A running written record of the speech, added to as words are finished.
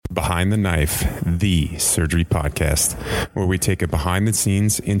Behind the Knife, the surgery podcast, where we take a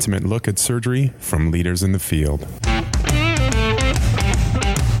behind-the-scenes, intimate look at surgery from leaders in the field.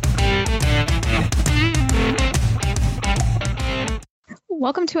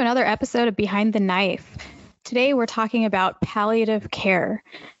 Welcome to another episode of Behind the Knife. Today we're talking about palliative care.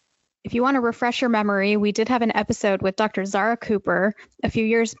 If you want to refresh your memory, we did have an episode with Dr. Zara Cooper a few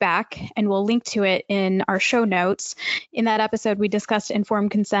years back, and we'll link to it in our show notes. In that episode, we discussed informed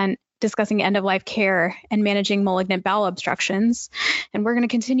consent, discussing end-of-life care, and managing malignant bowel obstructions. And we're going to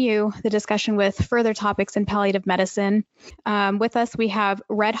continue the discussion with further topics in palliative medicine. With us, we have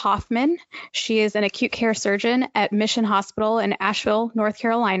Red Hoffman. She is an acute care surgeon at Mission Hospital in Asheville, North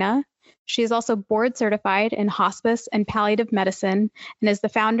Carolina. She is also board certified in hospice and palliative medicine and is the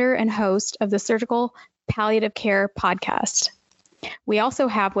founder and host of the Surgical Palliative Care podcast. We also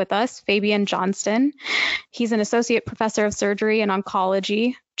have with us Fabian Johnston. He's an associate professor of surgery and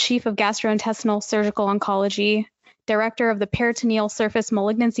oncology, chief of gastrointestinal surgical oncology, director of the peritoneal surface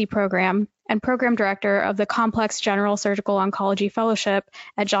malignancy program, and program director of the Complex General Surgical Oncology Fellowship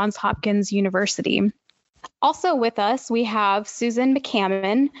at Johns Hopkins University. Also with us, we have Susan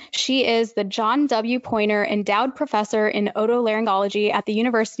McCammon. She is the John W. Pointer Endowed Professor in Otolaryngology at the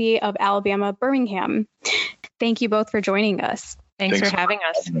University of Alabama, Birmingham. Thank you both for joining us. Thanks for having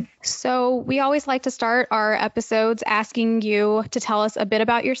us. So we always like to start our episodes asking you to tell us a bit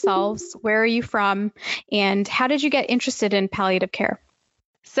about yourselves. Where are you from? And how did you get interested in palliative care?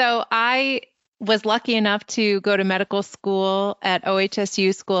 So I was lucky enough to go to medical school at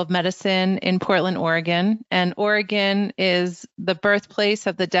OHSU School of Medicine in Portland, Oregon. And Oregon is the birthplace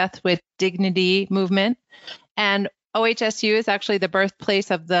of the Death with Dignity movement. And OHSU is actually the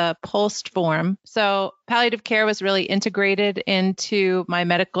birthplace of the POLST form. So palliative care was really integrated into my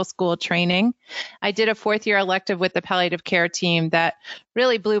medical school training. I did a fourth-year elective with the palliative care team that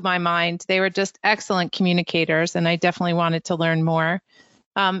really blew my mind. They were just excellent communicators, and I definitely wanted to learn more.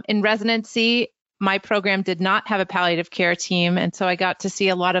 In residency, my program did not have a palliative care team, and so I got to see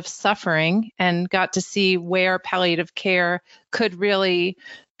a lot of suffering and got to see where palliative care could really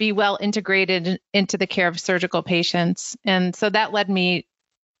be well integrated into the care of surgical patients. And so that led me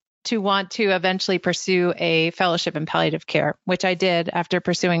to want to eventually pursue a fellowship in palliative care, which I did after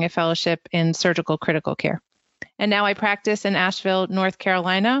pursuing a fellowship in surgical critical care. And now I practice in Asheville, North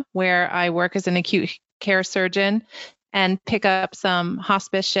Carolina, where I work as an acute care surgeon and pick up some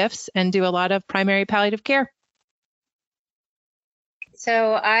hospice shifts and do a lot of primary palliative care.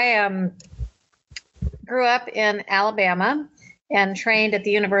 So I grew up in Alabama and trained at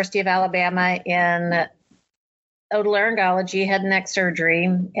the University of Alabama in otolaryngology, head and neck surgery,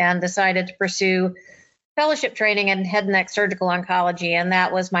 and decided to pursue fellowship training in head and neck surgical oncology. And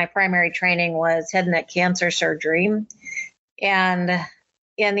that was my primary training, was head and neck cancer surgery. And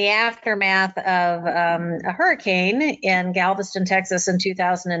in the aftermath of a hurricane in Galveston, Texas in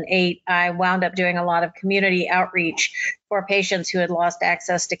 2008, I wound up doing a lot of community outreach for patients who had lost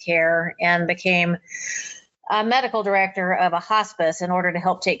access to care and became a medical director of a hospice in order to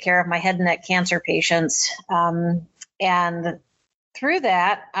help take care of my head and neck cancer patients. And through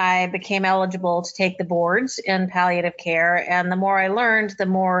that, I became eligible to take the boards in palliative care. And the more I learned, the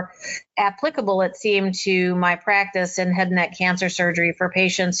more applicable it seemed to my practice in head and neck cancer surgery for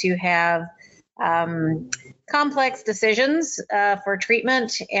patients who have complex decisions for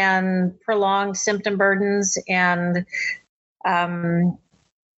treatment and prolonged symptom burdens. And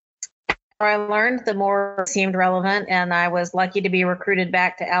I learned, the more it seemed relevant, and I was lucky to be recruited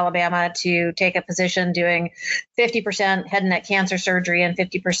back to Alabama to take a position doing 50% head and neck cancer surgery and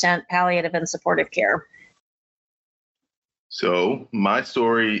 50% palliative and supportive care. So my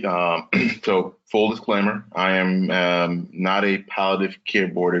story, so full disclaimer, I am not a palliative care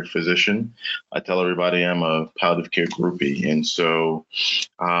boarded physician. I tell everybody I'm a palliative care groupie. And so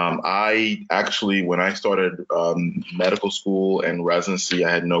I actually, when I started medical school and residency, I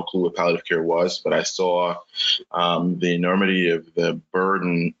had no clue what palliative care was, but I saw the enormity of the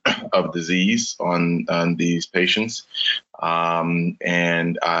burden of disease on these patients.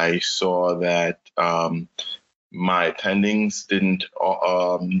 And I saw that my attendings didn't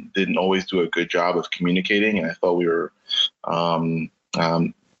always do a good job of communicating, and I thought we were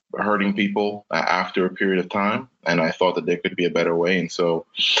hurting people after a period of time, and I thought that there could be a better way. And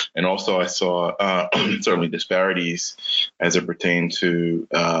also I saw certainly disparities as it pertained to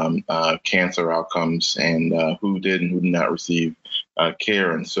cancer outcomes and who did and who did not receive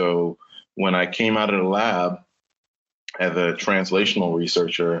care. And so when I came out of the lab as a translational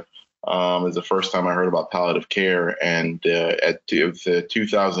researcher, it was the first time I heard about palliative care, and at the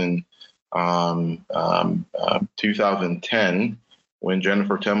 2010 when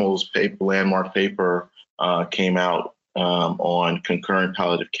Jennifer Temmel's landmark paper came out on concurrent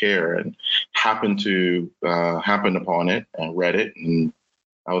palliative care, and happened upon it and read it, and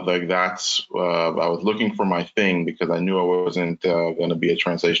I was like, I was looking for my thing, because I knew I wasn't going to be a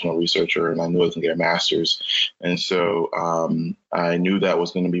translational researcher, and I knew I was going to get a master's. And so I knew that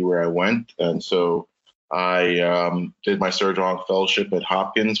was going to be where I went. And so I did my surgeon fellowship at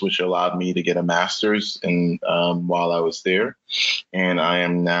Hopkins, which allowed me to get a master's while I was there. And I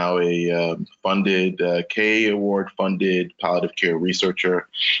am now a funded, K Award funded palliative care researcher.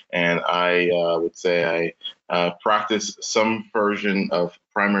 And I would say I practice some version of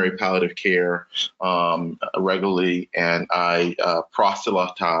primary palliative care regularly, and I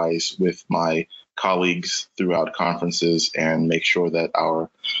proselytize with my colleagues throughout conferences and make sure that our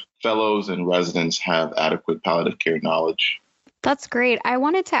fellows and residents have adequate palliative care knowledge. That's great. I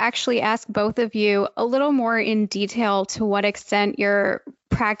wanted to actually ask both of you a little more in detail to what extent you're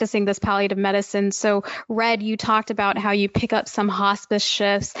practicing this palliative medicine. So, Red, you talked about how you pick up some hospice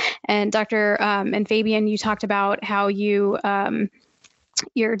shifts, and Dr. and Fabian, you talked about how you're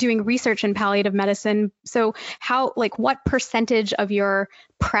doing research in palliative medicine. So, what percentage of your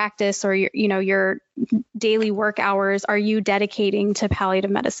practice or your daily work hours are you dedicating to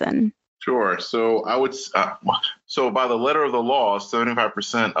palliative medicine? Sure. So I would, so by the letter of the law,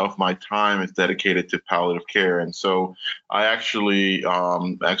 75% of my time is dedicated to palliative care. And so I actually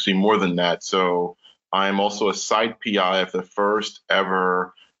more than that. So I'm also a site PI of the first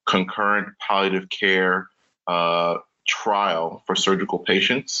ever concurrent palliative care trial for surgical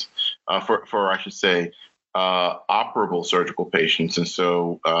patients, operable surgical patients. And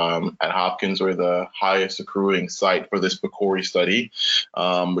so at Hopkins, we're the highest accruing site for this PCORI study,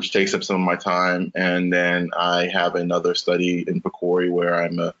 which takes up some of my time. And then I have another study in PCORI where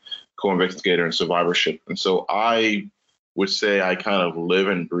I'm a co-investigator in survivorship. And so I would say I kind of live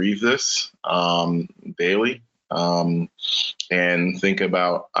and breathe this daily. And think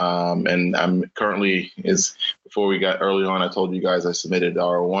about, and I'm currently, before we got early on, I told you guys I submitted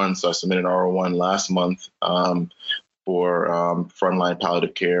R01. So I submitted R01 last month for frontline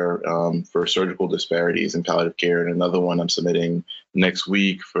palliative care for surgical disparities in palliative care. And another one I'm submitting next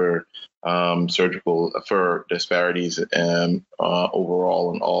week for disparities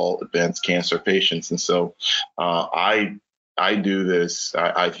overall in all advanced cancer patients. And so I do this,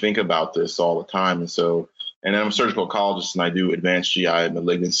 I think about this all the time. And so, and I'm a surgical oncologist, and I do advanced GI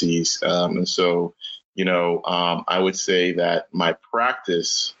malignancies. And so, I would say that my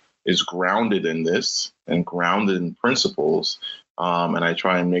practice is grounded in this and grounded in principles. And I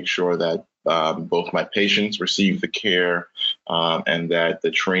try and make sure that both my patients receive the care and that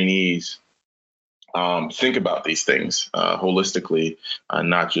the trainees think about these things holistically,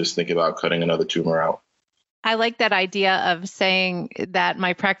 not just think about cutting another tumor out. I like that idea of saying that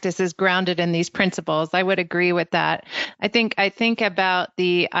my practice is grounded in these principles. I would agree with that. I think about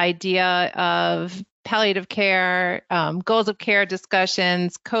the idea of palliative care, goals of care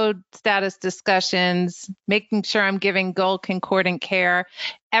discussions, code status discussions, making sure I'm giving goal concordant care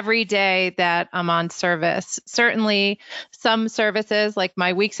every day that I'm on service. Certainly some services, like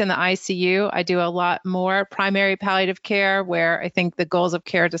my weeks in the ICU, I do a lot more primary palliative care, where I think the goals of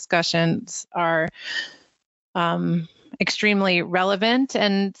care discussions are extremely relevant.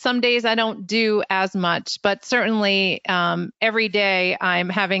 And some days I don't do as much, but certainly every day I'm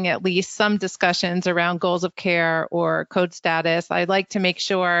having at least some discussions around goals of care or code status. I like to make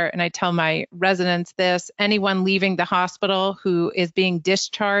sure, and I tell my residents this, anyone leaving the hospital who is being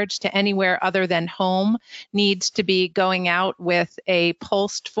discharged to anywhere other than home needs to be going out with a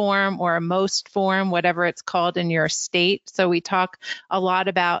POLST form or a MOST form, whatever it's called in your state. So we talk a lot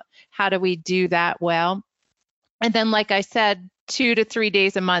about how do we do that well. And then, like I said, 2 to 3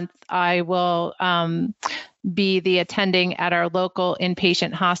 days a month, I will be the attending at our local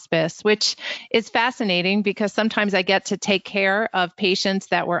inpatient hospice, which is fascinating because sometimes I get to take care of patients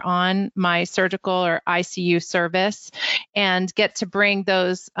that were on my surgical or ICU service and get to bring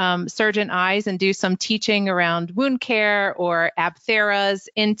those surgeon eyes and do some teaching around wound care or aphtheras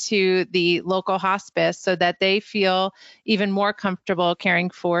into the local hospice so that they feel even more comfortable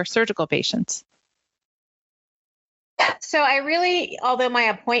caring for surgical patients. So I really, although my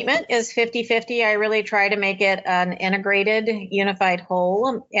appointment is 50-50, I really try to make it an integrated, unified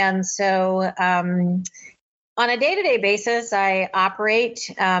whole. And so on a day-to-day basis, I operate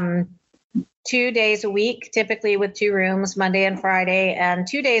 2 days a week, typically with 2 rooms, Monday and Friday. And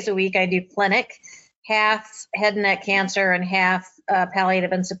 2 days a week, I do clinic, half head and neck cancer and half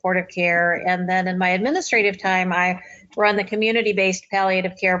palliative and supportive care. And then in my administrative time, I run the community-based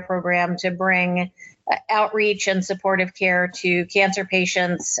palliative care program to bring outreach and supportive care to cancer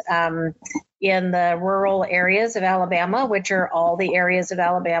patients in the rural areas of Alabama, which are all the areas of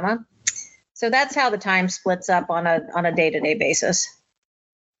Alabama. So that's how the time splits up on a day-to-day basis.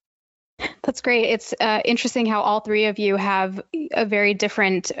 That's great. It's interesting how all three of you have a very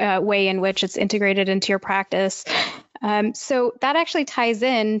different way in which it's integrated into your practice. So that actually ties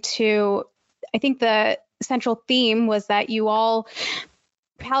into, I think the central theme was that you all,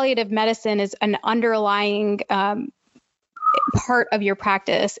 palliative medicine is an underlying part of your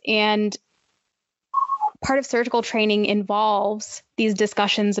practice, and part of surgical training involves these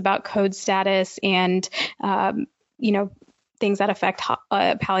discussions about code status and, things that affect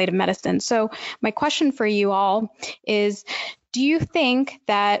palliative medicine. So my question for you all is, do you think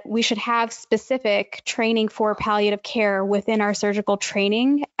that we should have specific training for palliative care within our surgical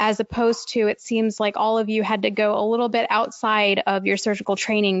training, as opposed to, it seems like all of you had to go a little bit outside of your surgical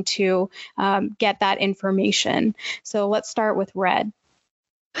training to get that information? So let's start with Red.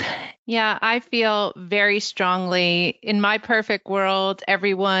 Yeah, I feel very strongly, in my perfect world,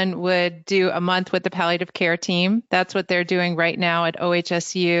 everyone would do a month with the palliative care team. That's what they're doing right now at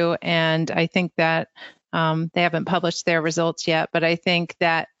OHSU. And I think that they haven't published their results yet, but I think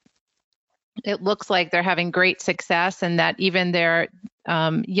that it looks like they're having great success, and that even their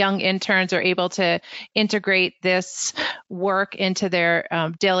young interns are able to integrate this work into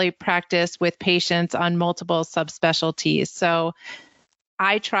their daily practice with patients on multiple subspecialties. So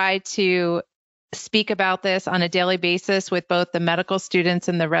I try to speak about this on a daily basis with both the medical students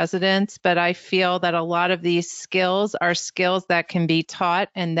and the residents, but I feel that a lot of these skills are skills that can be taught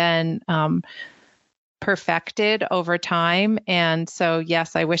and then perfected over time. And so,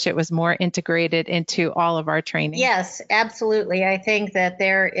 yes, I wish it was more integrated into all of our training. Yes, absolutely. I think that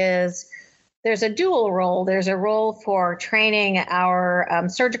there's a dual role. There's a role for training our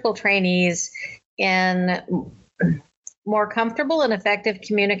surgical trainees in more comfortable and effective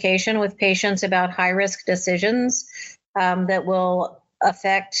communication with patients about high-risk decisions that will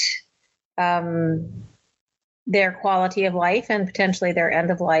affect their quality of life and potentially their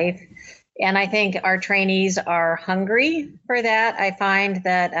end of life. And I think our trainees are hungry for that. I find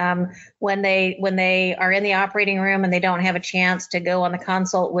that when they are in the operating room and they don't have a chance to go on the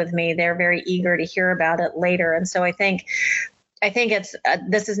consult with me, they're very eager to hear about it later. And so I think it's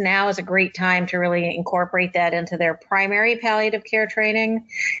this is now is a great time to really incorporate that into their primary palliative care training.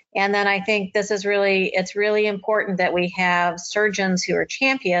 And then I think it's really important that we have surgeons who are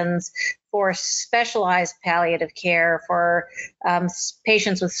champions for specialized palliative care for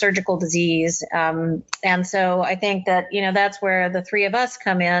patients with surgical disease. And so I think that, that's where the three of us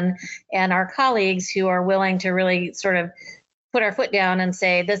come in, and our colleagues who are willing to really sort of put our foot down and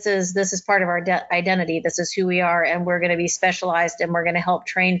say, this is part of our identity. This is who we are, and we're going to be specialized, and we're going to help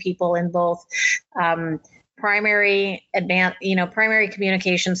train people in both primary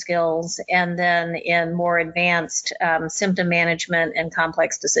communication skills, and then in more advanced symptom management and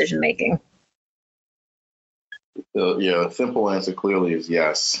complex decision making. The simple answer clearly is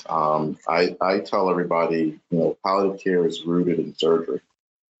yes. I tell everybody, palliative care is rooted in surgery,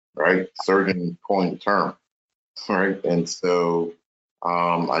 right? Surgeon coined the term. Right. And so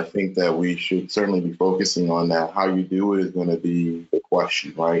I think that we should certainly be focusing on that. How you do it is going to be the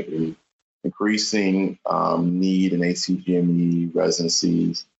question, right? And increasing need in ACGME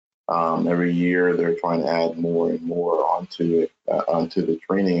residencies. Every year they're trying to add more and more onto the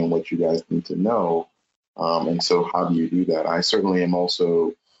training and what you guys need to know. And so how do you do that? I certainly am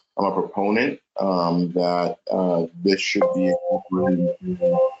also, I'm a proponent that this should be incorporated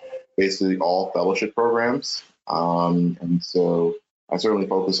into basically all fellowship programs. And so I certainly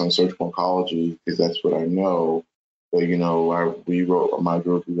focus on surgical oncology because that's what I know. But, my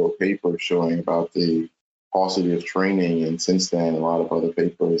group wrote papers showing about the paucity of training. And since then, a lot of other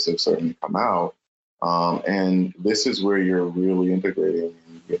papers have certainly come out. And this is where you're really integrating.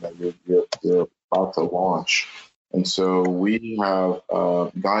 You're about to launch. And so we have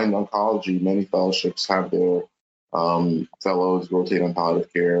Guiding Oncology, many fellowships have their fellows rotate on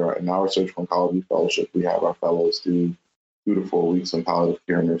palliative care. In our surgical oncology fellowship, we have our fellows do 2 to 4 weeks on palliative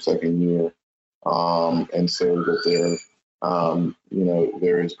care in their second year. And so that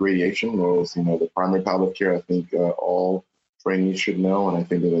there is gradation. There's, the primary palliative care, I think all trainees should know. And I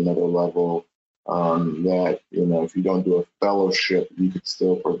think at another level that, if you don't do a fellowship, you could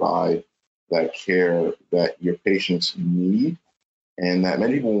still provide that care that your patients need and that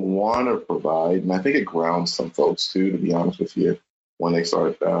many people want to provide. And I think it grounds some folks too, to be honest with you, when they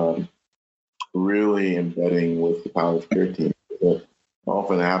start really embedding with the palliative care team. It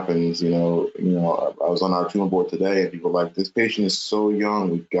often happens, I was on our tumor board today and people are like, this patient is so young,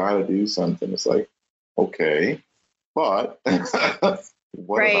 we've got to do something. It's like, Okay, but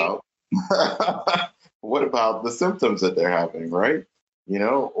what Right. about what about the symptoms that they're having, right?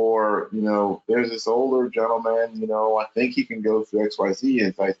 Or there's this older gentleman. I think he can go through XYZ. And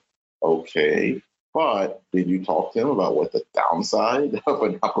it's like, okay, but did you talk to him about what the downside of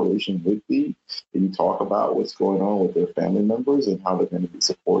an operation would be? Did you talk about what's going on with their family members and how they're going to be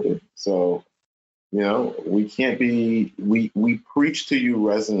supported? So, we can't be, we preach to you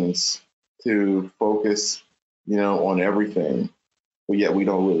residents to focus, on everything, but yet we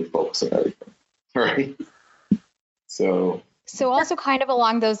don't really focus on everything, right? So also kind of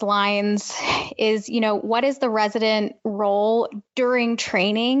along those lines is, what is the resident role during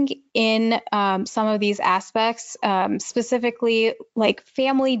training in some of these aspects, specifically like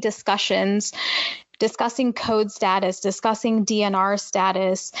family discussions, discussing code status, discussing DNR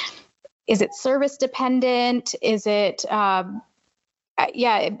status? Is it service dependent? Is it,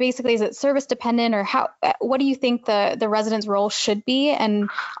 basically, is it service dependent, or what do you think the resident's role should be? And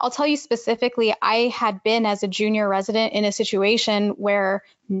I'll tell you specifically, I had been as a junior resident in a situation where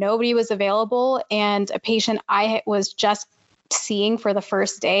nobody was available and a patient I was just seeing for the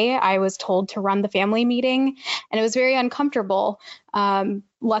first day, I was told to run the family meeting, and it was very uncomfortable.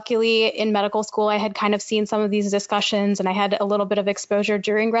 Luckily, in medical school, I had kind of seen some of these discussions, and I had a little bit of exposure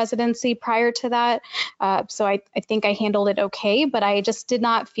during residency prior to that. So I think I handled it okay, but I just did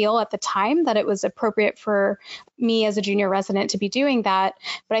not feel at the time that it was appropriate for me as a junior resident to be doing that.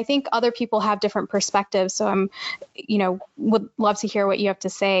 But I think other people have different perspectives. So I'm, would love to hear what you have to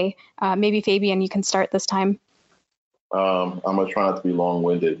say. Maybe Fabian, you can start this time. I'm gonna try not to be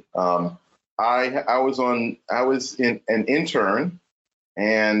long-winded. I was in an intern,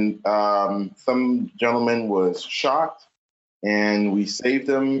 and some gentleman was shocked, and we saved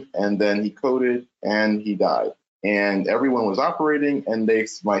him, and then he coded and he died. And everyone was operating, and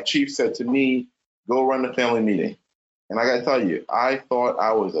my chief said to me, "Go run the family meeting." And I gotta tell you, I thought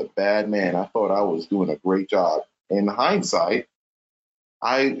I was a bad man. I thought I was doing a great job. In hindsight,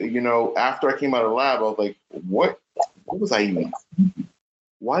 after I came out of the lab, I was like, what was I even?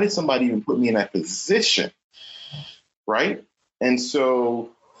 Why did somebody even put me in that position? Right? And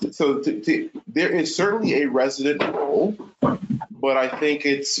so there is certainly a resident role, but I think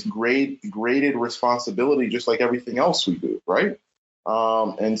it's graded responsibility, just like everything else we do, right?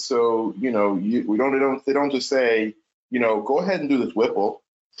 And so they don't just say, go ahead and do this Whipple,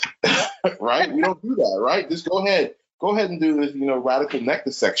 right? We don't do that, right? Just go ahead and do this, radical neck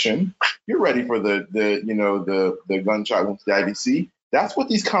dissection. You're ready for the gunshot wound to the IVC. That's what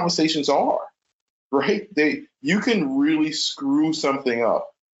these conversations are, right? You can really screw something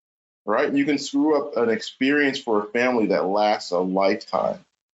up, right? You can screw up an experience for a family that lasts a lifetime.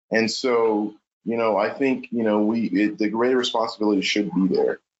 And so, I think, the greater responsibility should be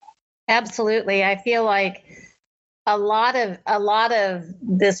there. Absolutely. I feel like a lot of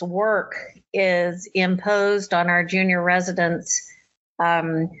this work is imposed on our junior residents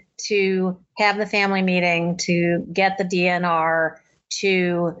to have the family meeting, to get the DNR,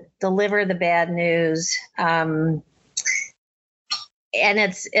 to deliver the bad news. And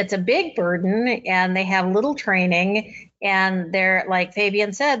it's a big burden, and they have little training, and they're, like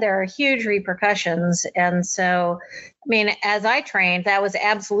Fabian said, there are huge repercussions. And so, as I trained, that was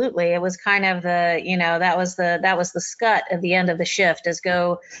absolutely, it was kind of the, that was the scut at the end of the shift, is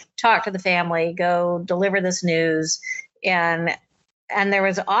go talk to the family, go deliver this news. And there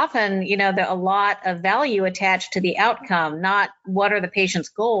was often, a lot of value attached to the outcome, not what are the patient's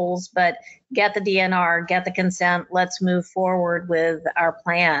goals, but get the DNR, get the consent, let's move forward with our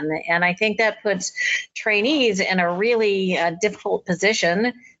plan. And I think that puts trainees in a really difficult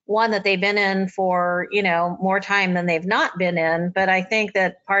position, one that they've been in for, more time than they've not been in. But I think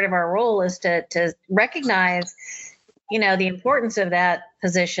that part of our role is to recognize the importance of that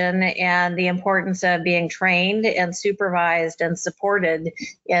position and the importance of being trained and supervised and supported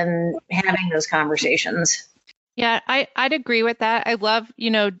in having those conversations. Yeah, I'd agree with that. I love,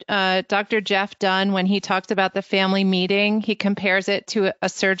 Dr. Jeff Dunn, when he talked about the family meeting, he compares it to a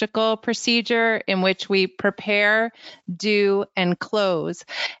surgical procedure in which we prepare, do, and close.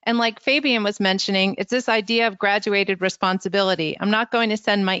 And like Fabian was mentioning, it's this idea of graduated responsibility. I'm not going to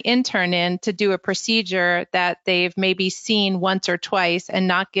send my intern in to do a procedure that they've maybe seen once or twice and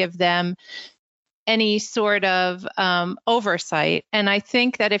not give them any sort of oversight. And I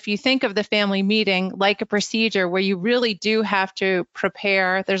think that if you think of the family meeting like a procedure where you really do have to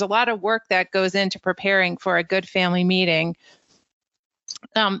prepare, there's a lot of work that goes into preparing for a good family meeting,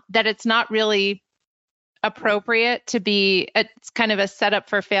 that it's not really appropriate to be, it's kind of a setup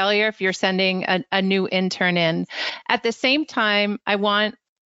for failure if you're sending a new intern in. At the same time, I want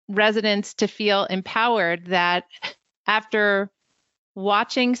residents to feel empowered that after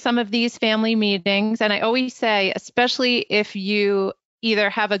watching some of these family meetings, and I always say, especially if you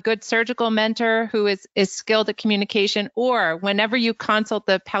either have a good surgical mentor who is skilled at communication, or whenever you consult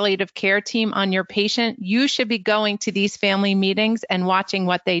the palliative care team on your patient, you should be going to these family meetings and watching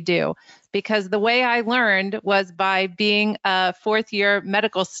what they do. Because the way I learned was by being a fourth-year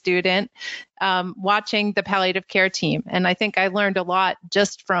medical student, watching the palliative care team. And I think I learned a lot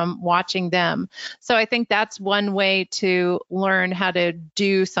just from watching them. So I think that's one way to learn how to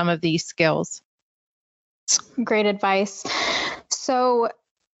do some of these skills. Great advice. So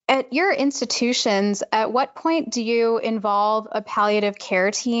at your institutions, at what point do you involve a palliative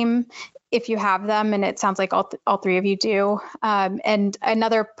care team, if you have them? And it sounds like all three of you do. And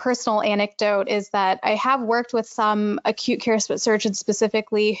another personal anecdote is that I have worked with some acute care surgeons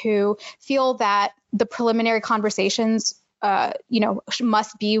specifically who feel that the preliminary conversations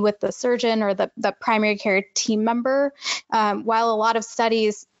must be with the surgeon or the primary care team member, while a lot of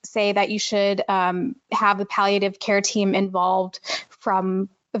studies say that you should have the palliative care team involved from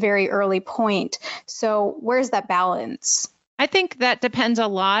a very early point. So where's that balance? I think that depends a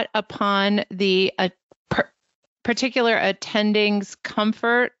lot upon the particular attending's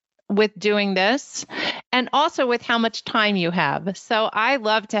comfort with doing this, and also with how much time you have. So I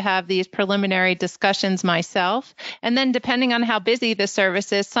love to have these preliminary discussions myself. And then depending on how busy the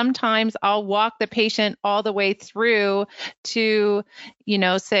service is, sometimes I'll walk the patient all the way through to,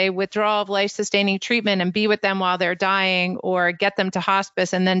 say withdrawal of life-sustaining treatment and be with them while they're dying, or get them to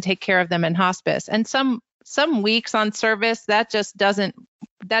hospice and then take care of them in hospice. And some weeks on service, that just doesn't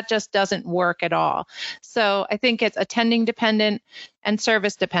work at all. So I think it's attending dependent and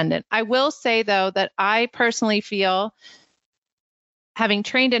service dependent. I will say, though, that I personally feel, having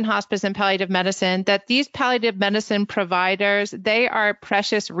trained in hospice and palliative medicine, that these palliative medicine providers, they are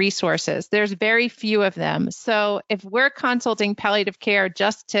precious resources. There's very few of them. So if we're consulting palliative care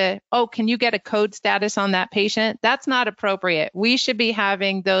just to, can you get a code status on that patient? That's not appropriate. We should be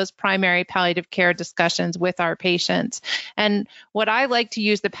having those primary palliative care discussions with our patients. And what I like to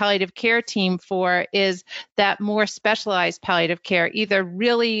use the palliative care team for is that more specialized palliative care, either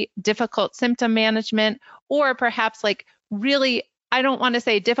really difficult symptom management, or perhaps like really, I don't want to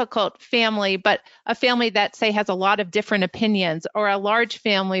say difficult family, but a family that, say, has a lot of different opinions, or a large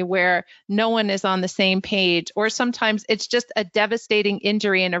family where no one is on the same page, or sometimes it's just a devastating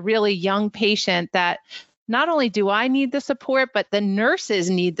injury in a really young patient that not only do I need the support, but the nurses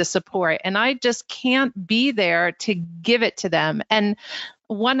need the support, and I just can't be there to give it to them. And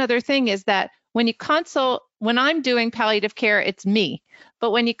one other thing is that when I'm doing palliative care, it's me.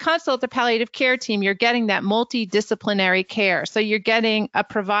 But when you consult the palliative care team, you're getting that multidisciplinary care. So you're getting a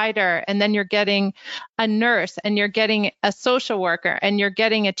provider, and then you're getting a nurse, and you're getting a social worker, and you're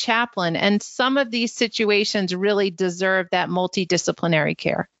getting a chaplain. And some of these situations really deserve that multidisciplinary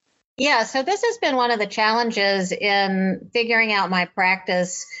care. Yeah, so this has been one of the challenges in figuring out my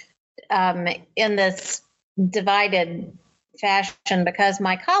practice in this divided fashion, because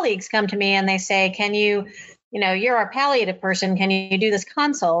my colleagues come to me and they say, can you, you're a palliative person, can you do this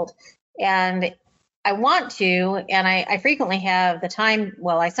consult? And I want to, and I frequently have the time.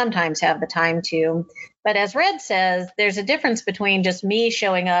 Well, I sometimes have the time to, but as Red says, there's a difference between just me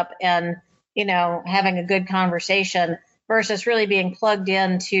showing up and, having a good conversation versus really being plugged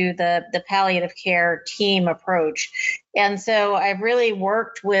into the palliative care team approach. And so I've really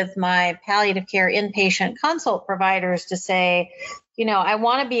worked with my palliative care inpatient consult providers to say, I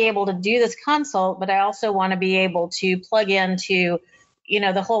want to be able to do this consult, but I also want to be able to plug into,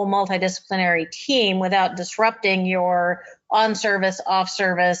 the whole multidisciplinary team without disrupting your on-service,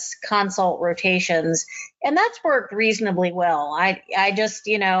 off-service consult rotations. And that's worked reasonably well. I just,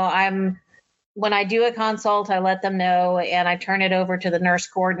 when I do a consult, I let them know, and I turn it over to the nurse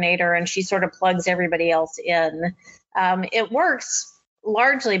coordinator, and she sort of plugs everybody else in. It works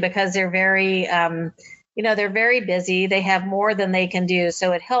largely because they're very, they're very busy. They have more than they can do.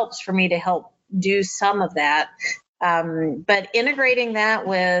 So it helps for me to help do some of that. But integrating that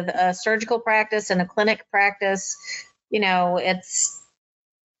with a surgical practice and a clinic practice, it's,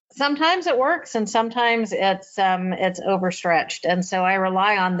 sometimes it works and sometimes it's overstretched. And so I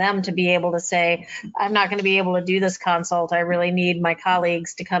rely on them to be able to say, I'm not going to be able to do this consult. I really need my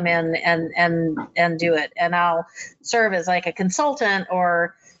colleagues to come in and do it. And I'll serve as like a consultant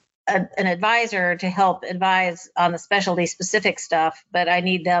or an advisor to help advise on the specialty specific stuff, but I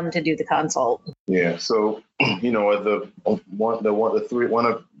need them to do the consult. Yeah. So, the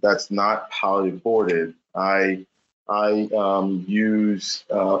one that's not palliative boarded, I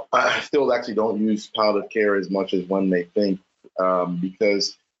still actually don't use palliative care as much as one may think,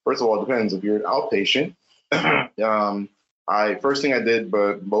 because first of all, it depends. If you're an outpatient, first thing I did,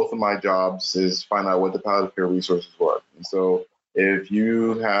 but both of my jobs is find out what the palliative care resources were. And so if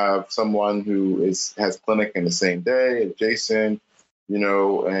you have someone who has clinic in the same day, adjacent,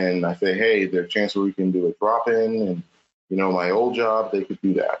 and I say, hey, there's a chance where we can do a drop-in, and my old job, they could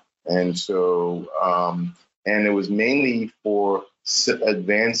do that. And so, and it was mainly for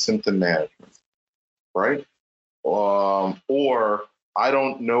advanced symptom management, right? Or I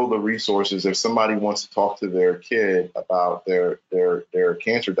don't know the resources. If somebody wants to talk to their kid about their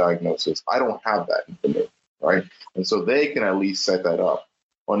cancer diagnosis, I don't have that information, right? And so they can at least set that up.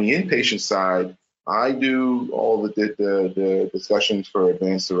 On the inpatient side, I do all the discussions for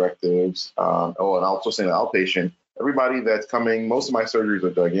advanced directives. And I'll also say the outpatient, everybody that's coming, most of my surgeries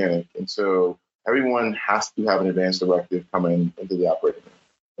are gigantic. And so everyone has to have an advanced directive coming into the operating room.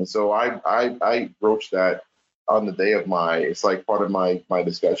 And so I broach that on the day of it's like part of my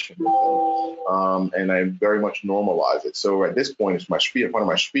discussion. And I very much normalize it. So at this point, it's part of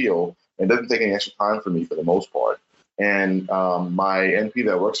my spiel, and it doesn't take any extra time for me for the most part. And my NP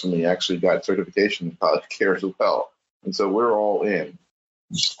that works for me actually got certification in palliative care as well. And so we're all in.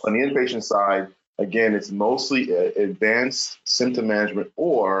 On the inpatient side, again, it's mostly advanced symptom management,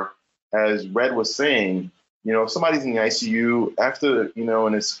 or as Red was saying, if somebody's in the ICU after,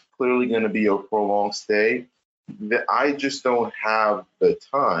 and it's clearly going to be a prolonged stay, that I just don't have the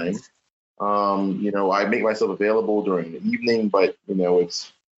time. I make myself available during the evening, but,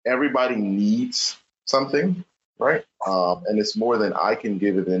 it's everybody needs something. Right. And it's more than I can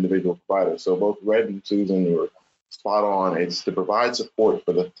give as an individual provider. So both Red and Susan were spot on. It's to provide support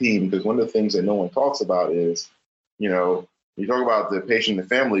for the team, because one of the things that no one talks about is, you talk about the patient and the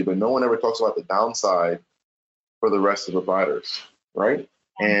family, but no one ever talks about the downside for the rest of the providers. Right.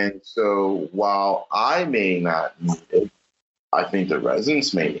 And so while I may not need it, I think the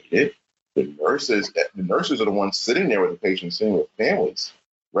residents may need it. The nurses are the ones sitting there with the patients, sitting with families.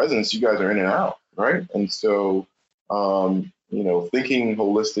 Residents, you guys are in and out. Right. And so, thinking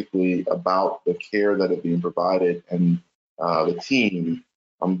holistically about the care that is being provided and the team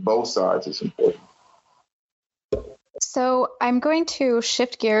on both sides is important. So I'm going to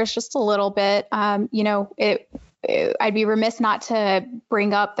shift gears just a little bit. I'd be remiss not to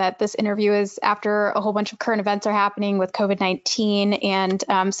bring up that this interview is after a whole bunch of current events are happening with COVID-19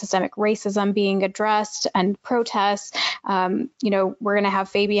 and systemic racism being addressed and protests. We're going to have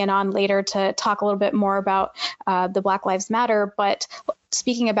Fabian on later to talk a little bit more about the Black Lives Matter. But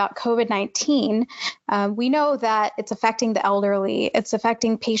speaking about COVID-19, we know that it's affecting the elderly. It's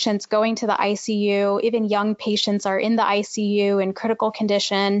affecting patients going to the ICU. Even young patients are in the ICU in critical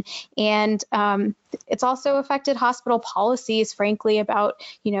condition. And it's also affected hospital policies, frankly, about,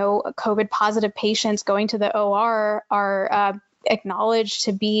 COVID positive patients going to the OR are acknowledged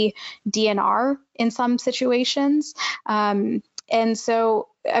to be DNR in some situations. And so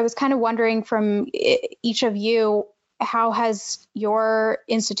I was kind of wondering from each of you, how has your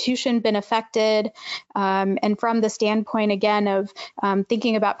institution been affected? And from the standpoint, again, of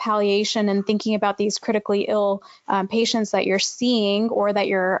thinking about palliation and thinking about these critically ill patients that you're seeing or that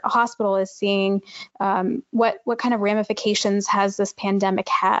your hospital is seeing, what kind of ramifications has this pandemic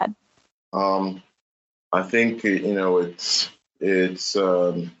had? I think, it's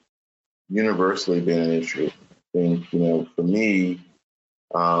universally been an issue. I think, for me,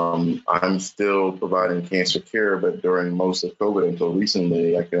 I'm still providing cancer care, but during most of COVID until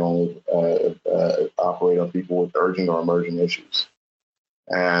recently, I could only operate on people with urgent or emergent issues.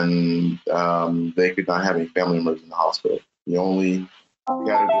 And they could not have any family members in the hospital. The only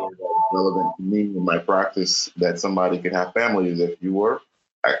category that is relevant to me in my practice that somebody could have family is if you were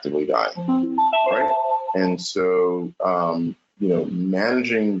actively dying, right? And so,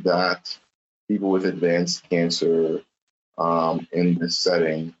 managing that, people with advanced cancer, in this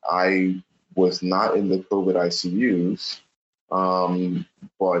setting. I was not in the COVID ICUs,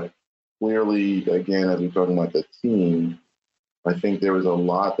 but clearly, again, as we're talking about the team, I think there was a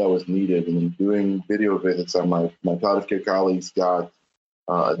lot that was needed. And doing video visits, my palliative care colleagues got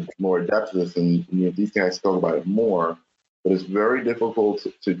more depth with this, and these guys talk about it more. But it's very difficult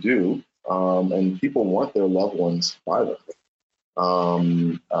to do, and people want their loved ones by them.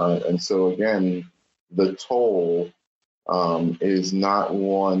 And so, again, the toll is not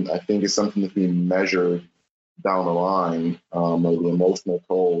one, I think it's something to be measured down the line, of the emotional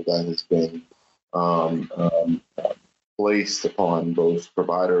toll that has been placed upon both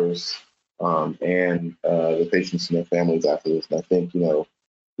providers and the patients and their families after this. And I think,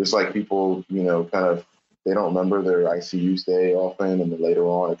 just like people, kind of, they don't remember their ICU stay often, and then later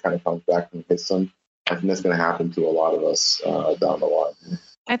on it kind of comes back and hits them. I think that's going to happen to a lot of us down the line.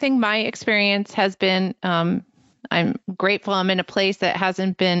 I think my experience has been, I'm grateful I'm in a place that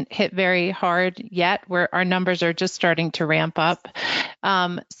hasn't been hit very hard yet, where our numbers are just starting to ramp up.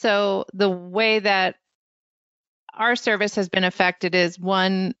 So the way that our service has been affected is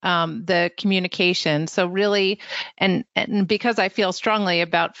one, the communication. So really, and because I feel strongly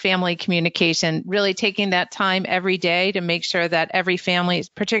about family communication, really taking that time every day to make sure that every family,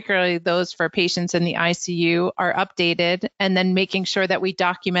 particularly those for patients in the ICU, are updated, and then making sure that we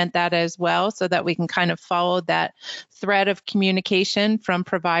document that as well so that we can kind of follow that thread of communication from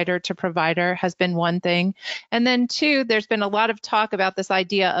provider to provider has been one thing. And then two, there's been a lot of talk about this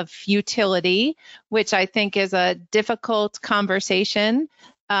idea of futility, which I think is a difficult conversation,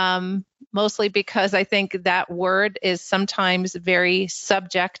 mostly because I think that word is sometimes very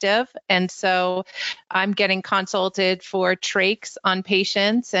subjective. And so I'm getting consulted for trachs on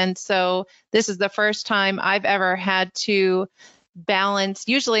patients. And so this is the first time I've ever had to balance.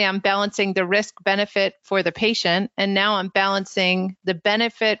 Usually I'm balancing the risk benefit for the patient, and now I'm balancing the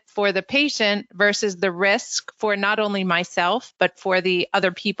benefit for the patient versus the risk for not only myself, but for the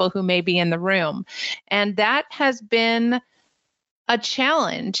other people who may be in the room. And that has been a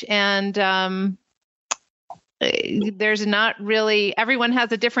challenge. And there's not really, everyone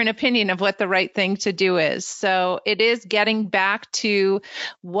has a different opinion of what the right thing to do is. So it is getting back to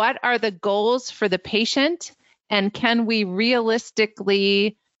what are the goals for the patient, and can we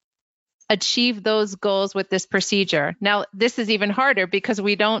realistically achieve those goals with this procedure? Now, this is even harder because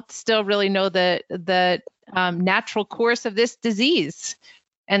we don't still really know the natural course of this disease.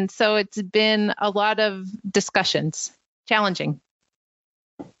 And so it's been a lot of discussions, challenging.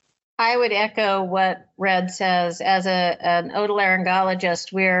 I would echo what Red says. As an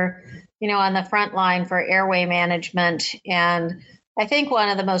otolaryngologist, we're, on the front line for airway management. And I think one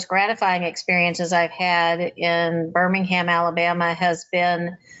of the most gratifying experiences I've had in Birmingham, Alabama, has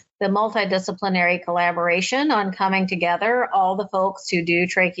been the multidisciplinary collaboration on coming together, all the folks who do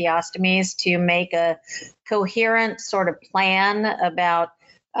tracheostomies, to make a coherent sort of plan about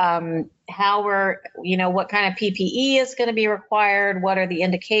how we're, what kind of PPE is going to be required, what are the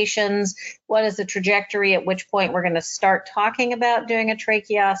indications, what is the trajectory, at which point we're going to start talking about doing a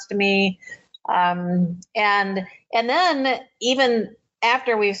tracheostomy. And then even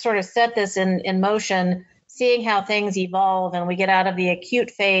after we've sort of set this in motion, seeing how things evolve and we get out of the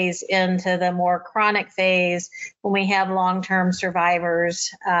acute phase into the more chronic phase when we have long-term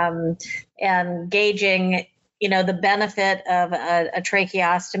survivors, and gauging, the benefit of a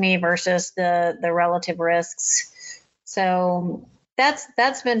tracheostomy versus the relative risks. So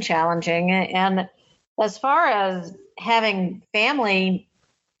that's been challenging. And as far as having family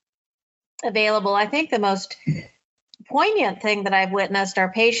available, I think the most poignant thing that I've witnessed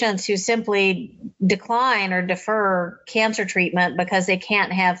are patients who simply decline or defer cancer treatment because they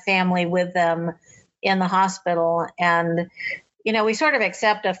can't have family with them in the hospital. And, we sort of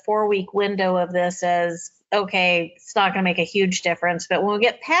accept a 4-week window of this as, okay, it's not going to make a huge difference. But when we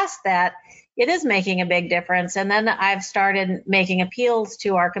get past that, it is making a big difference. And then I've started making appeals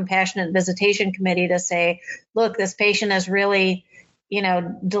to our compassionate visitation committee to say, look, this patient is really,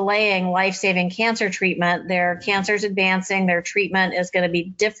 delaying life-saving cancer treatment. Their cancer's advancing. Their treatment is going to be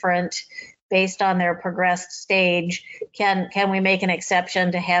different based on their progressed stage. Can we make an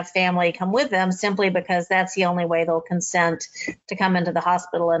exception to have family come with them, simply because that's the only way they'll consent to come into the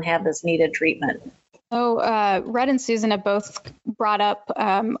hospital and have this needed treatment? So Red and Susan have both brought up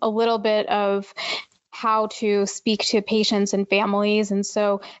a little bit of how to speak to patients and families. And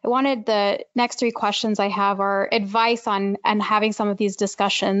so I wanted, the next 3 questions I have are advice on having some of these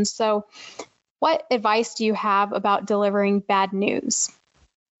discussions. So what advice do you have about delivering bad news?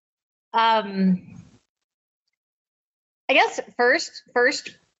 I guess first,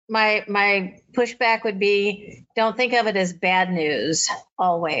 my pushback would be, don't think of it as bad news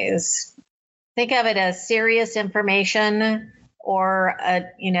always. Think of it as serious information or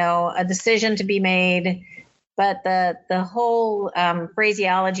a decision to be made. But the whole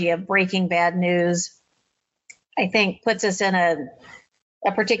phraseology of breaking bad news, I think, puts us in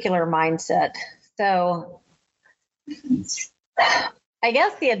a particular mindset. So I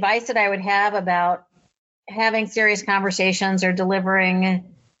guess the advice that I would have about having serious conversations or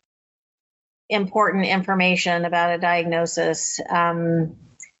delivering important information about a diagnosis,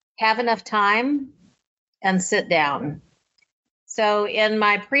 have enough time and sit down. So in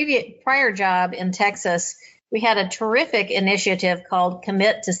my prior job in Texas, we had a terrific initiative called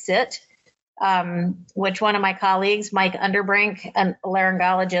Commit to Sit. which one of my colleagues, Mike Underbrink, a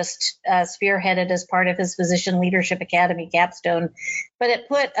laryngologist, spearheaded as part of his Physician Leadership Academy capstone. But it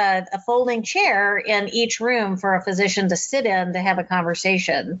put a folding chair in each room for a physician to sit in to have a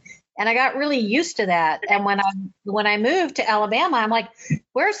conversation. And I got really used to that. And when I moved to Alabama, I'm like,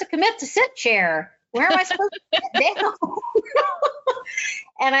 where's the commit to sit chair? Where am I supposed to sit down?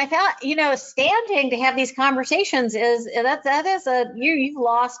 And I thought, standing to have these conversations you've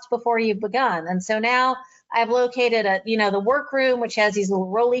lost before you've begun. And so now I've located the workroom, which has these little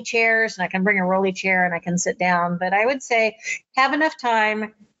rolly chairs, and I can bring a rolly chair and I can sit down. But I would say have enough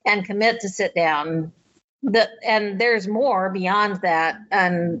time and commit to sit down. And there's more beyond that.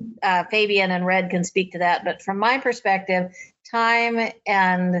 And Fabian and Red can speak to that. But from my perspective, time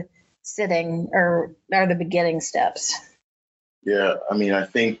and sitting are the beginning steps. Yeah, I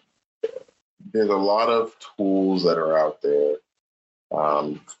think there's a lot of tools that are out there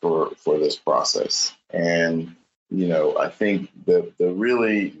for this process, and I think the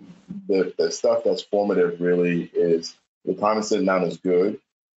stuff that's formative really is the time of sitting down is good.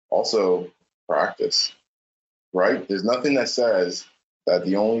 Also, practice, right? There's nothing that says that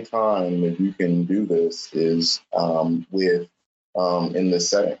the only time that you can do this is in this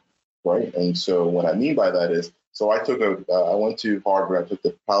setting, right? And so what I mean by that is, so I went to Harvard. I took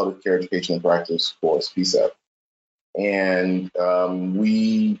the Palliative Care Education and Practice course, PCEP, and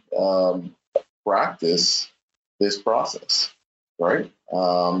we practice this process, right?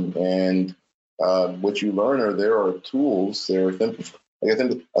 And what you learn there are tools.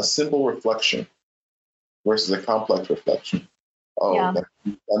 A simple reflection versus a complex reflection. Oh, yeah. That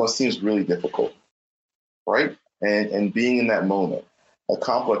almost seems really difficult, right? And being in that moment. A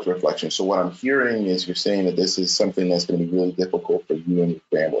complex reflection. So what I'm hearing is you're saying that this is something that's going to be really difficult for you and your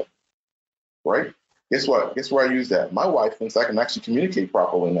family, right? Guess what? Guess where I use that? My wife thinks I can actually communicate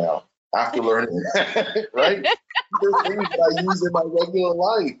properly now after learning that, right? There's things that I use in my regular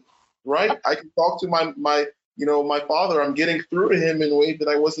life, right? I can talk to my father. I'm getting through to him in a way that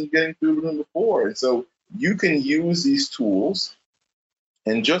I wasn't getting through to him before. And so you can use these tools,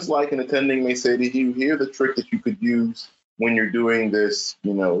 and just like an attending may say to you, here's the trick that you could use when you're doing this,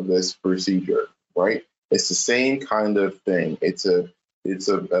 this procedure, right? It's the same kind of thing. It's a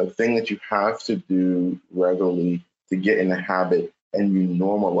thing that you have to do regularly to get in the habit, and you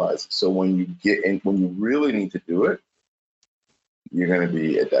normalize it. So when you really need to do it, you're going to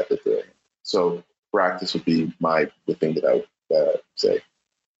be adapted to it. So practice would be the thing that I would say.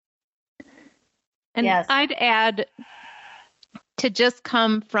 And yes. I'd add to just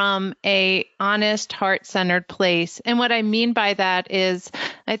come from a honest, heart-centered place. And what I mean by that is,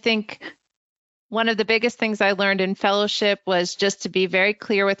 I think one of the biggest things I learned in fellowship was just to be very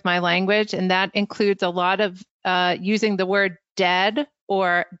clear with my language. And that includes a lot of using the word dead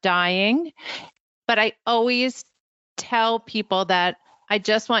or dying. But I always tell people that I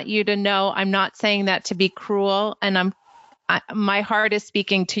just want you to know I'm not saying that to be cruel, and my heart is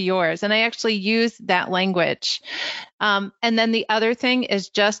speaking to yours. And I actually use that language. And then the other thing is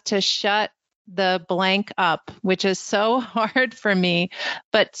just to shut the blank up, which is so hard for me,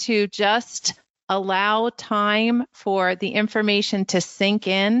 but to just allow time for the information to sink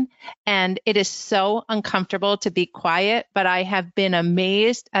in. And it is so uncomfortable to be quiet, but I have been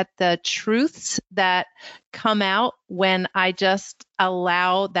amazed at the truths that come out when I just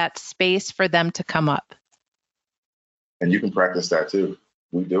allow that space for them to come up. And you can practice that too.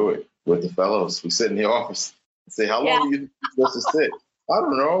 We do it with the fellows. We sit in the office and say, how long are you supposed to sit? I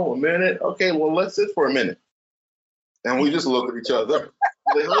don't know, a minute. Okay, well, let's sit for a minute. And we just look at each other.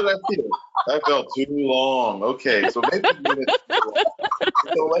 Like, how did I feel? That felt too long. Okay, so maybe minutes.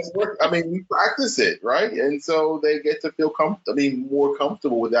 So let's work. We practice it, right? And so they get to feel more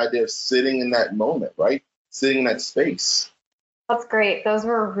comfortable with the idea of sitting in that moment, right? Sitting in that space. That's great. Those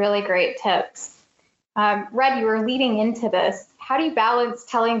were really great tips. Red, you were leading into this. How do you balance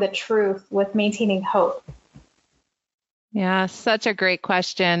telling the truth with maintaining hope? Yeah, such a great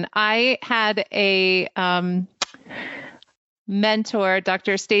question. I had a mentor,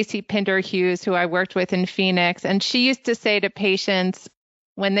 Dr. Stacy Pinder-Hughes, who I worked with in Phoenix, and she used to say to patients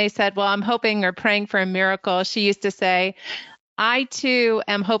when they said, well, I'm hoping or praying for a miracle, she used to say, I too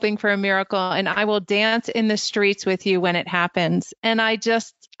am hoping for a miracle, and I will dance in the streets with you when it happens. And I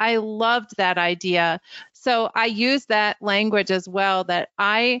loved that idea. So I use that language as well, that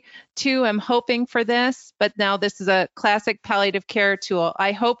I too am hoping for this, but now this is a classic palliative care tool.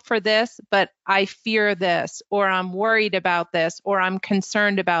 I hope for this, but I fear this, or I'm worried about this, or I'm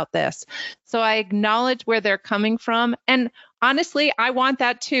concerned about this. So I acknowledge where they're coming from. And honestly, I want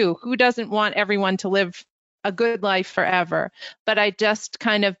that too. Who doesn't want everyone to live a good life forever. But I just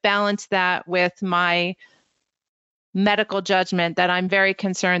kind of balance that with my medical judgment that I'm very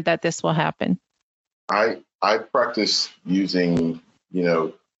concerned that this will happen. I practice using,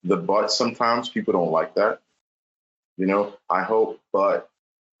 the but. Sometimes people don't like that. I hope, but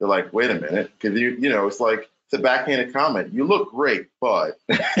they're like, wait a minute, because it's like it's a backhanded comment. You look great, but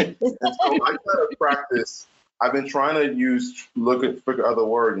and so I try to practice. I've been trying to figure other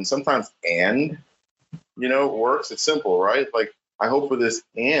words, and sometimes and works. It's simple, right? Like I hope for this,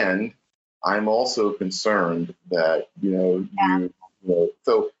 and I'm also concerned that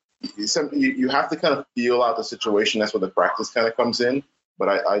so you have to kind of feel out the situation. That's where the practice kind of comes in. But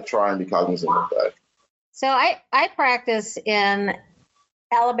I try and be cognizant of that. So I practice in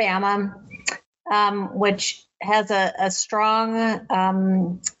Alabama, which has a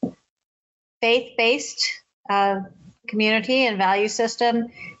strong faith-based community and value system,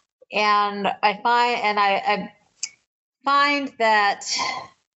 and I find that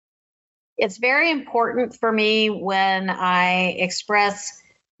it's very important for me when I express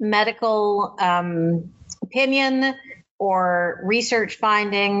medical opinion or research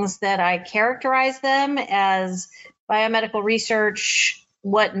findings that I characterize them as biomedical research,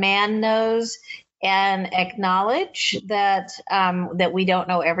 what man knows, and acknowledge that that we don't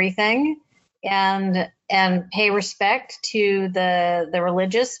know everything, and pay respect to the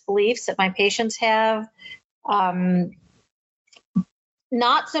religious beliefs that my patients have.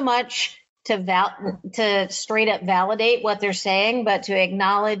 Not so much to straight up validate what they're saying, but to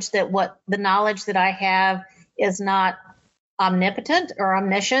acknowledge that what the knowledge that I have is not omnipotent or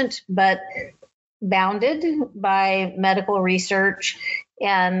omniscient, but bounded by medical research,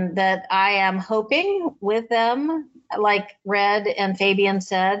 and that I am hoping with them, like Red and Fabian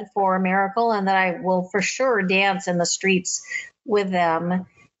said, for a miracle, and that I will for sure dance in the streets with them.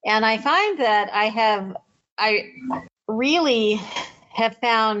 And I find that I really have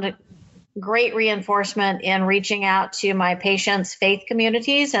found great reinforcement in reaching out to my patients' faith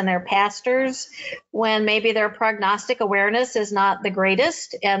communities and their pastors when maybe their prognostic awareness is not the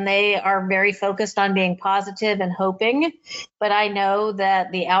greatest and they are very focused on being positive and hoping. But I know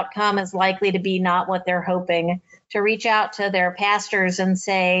that the outcome is likely to be not what they're hoping. To reach out to their pastors and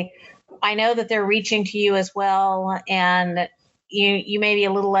say, I know that they're reaching to you as well, and you may be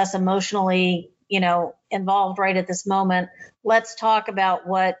a little less emotionally, involved right at this moment. Let's talk about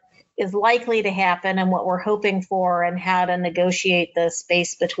what is likely to happen and what we're hoping for and how to negotiate the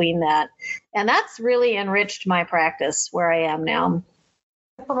space between that. And that's really enriched my practice where I am now.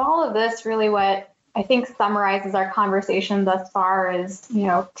 From all of this, really what I think summarizes our conversation thus far is,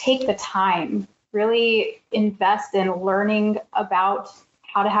 take the time, really invest in learning about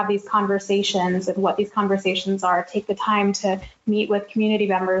how to have these conversations and what these conversations are. Take the time to meet with community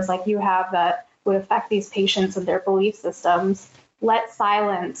members like you have that would affect these patients and their belief systems. Let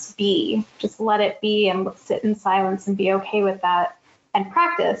silence be. Just let it be and sit in silence and be okay with that. And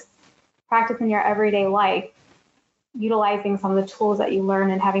practice in your everyday life, utilizing some of the tools that you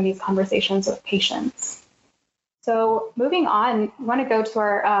learn and having these conversations with patients. So moving on, we want to go to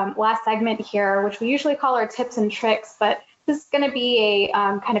our last segment here, which we usually call our tips and tricks, but this is going to be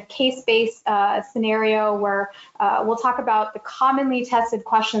a kind of case-based scenario where we'll talk about the commonly tested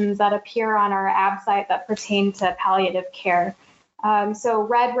questions that appear on our AB site that pertain to palliative care. So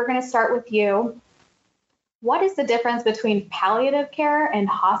Red, we're going to start with you. What is the difference between palliative care and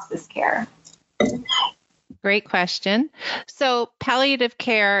hospice care? Great question. So palliative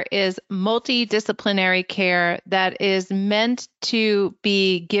care is multidisciplinary care that is meant to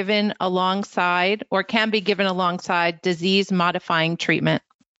be given alongside or can be given alongside disease-modifying treatment,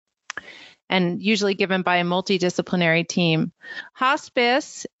 and usually given by a multidisciplinary team.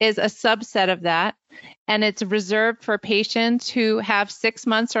 Hospice is a subset of that, and it's reserved for patients who have 6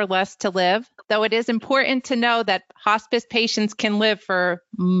 months or less to live, though it is important to know that hospice patients can live for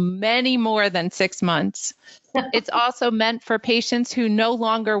many more than 6 months. It's also meant for patients who no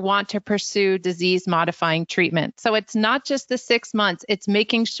longer want to pursue disease-modifying treatment. So it's not just the 6 months, it's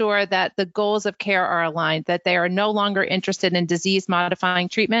making sure that the goals of care are aligned, that they are no longer interested in disease-modifying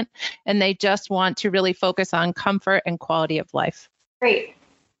treatment, and they just want to really focus on comfort and quality of life. Great.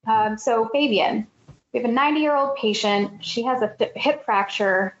 So Fabian, we have a 90-year-old patient. She has a hip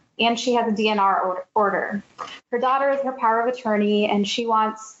fracture and she has a DNR order. Her daughter is her power of attorney and she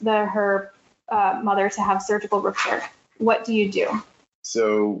wants her mother to have surgical repair. What do you do?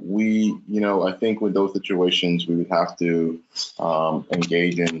 So we, I think with those situations, we would have to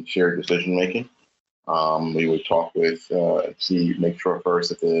engage in shared decision making. We would talk with, make sure first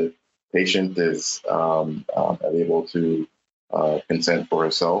that the patient is able to consent for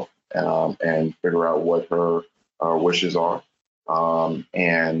herself and figure out what her wishes are,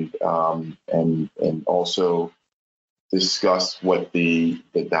 and also discuss what the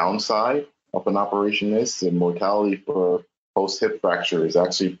downside of an operation is. The mortality for post hip fracture is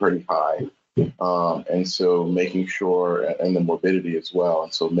actually pretty high. And so making sure, and the morbidity as well.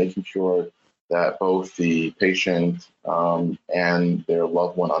 And so making sure that both the patient and their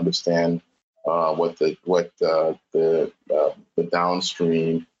loved one understand what the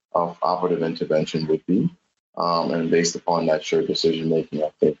downstream of operative intervention would be. And based upon that shared decision making,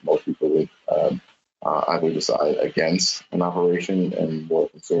 I think most people would either decide against an operation and more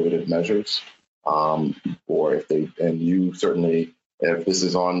conservative measures, or if they, and you certainly, if this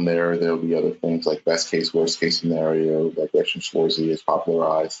is on there, there'll be other things like best case, worst case scenario, like Gretchen Schwarze is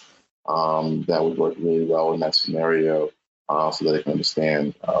popularized. That would work really well in that scenario, so that they can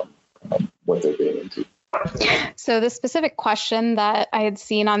understand what they're getting into. So the specific question that I had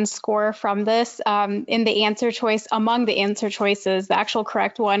seen on SCORE from this, in the answer choice, among the answer choices, the actual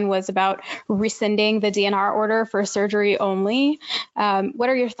correct one was about rescinding the DNR order for surgery only. What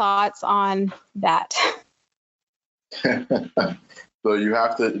are your thoughts on that? So you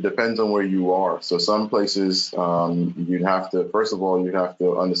have to, it depends on where you are. So some places you'd have to, first of all, you'd have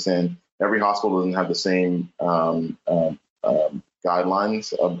to understand every hospital doesn't have the same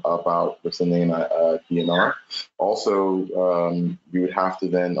guidelines about rescinding a DNR. Also, you would have to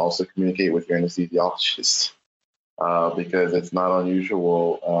then also communicate with your anesthesiologist because it's not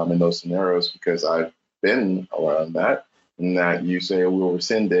unusual in those scenarios, because I've been around that, in that you say, we'll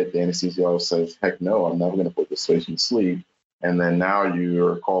rescind it. The anesthesiologist says, heck no, I'm never going to put this patient to sleep. And then now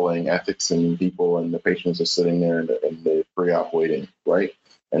you're calling ethics and people, and the patients are sitting there and they're pre-op waiting, right?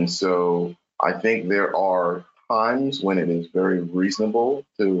 And so I think there are times when it is very reasonable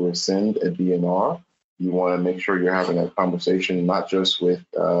to rescind a DNR. You want to make sure you're having a conversation, not just with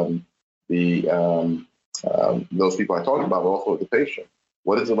those people I talked about, but also with the patient.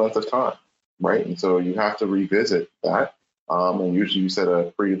 What is the length of time, right? And so you have to revisit that. And usually you set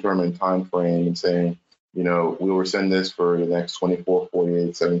a predetermined time frame and saying, you know, we'll rescind this for the next 24,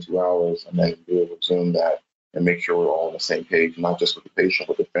 48, 72 hours, and then we'll resume that and make sure we're all on the same page, not just with the patient,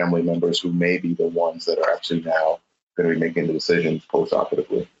 but the family members who may be the ones that are actually now going to be making the decisions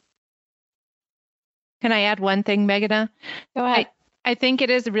post-operatively. Can I add one thing, Meghana? Go ahead. I think it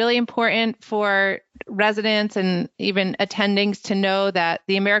is really important for residents and even attendings to know that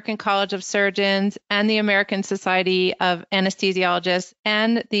the American College of Surgeons and the American Society of Anesthesiologists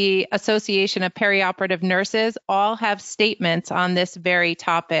and the Association of Perioperative Nurses all have statements on this very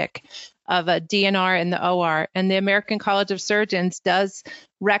topic of a DNR in the OR. And the American College of Surgeons does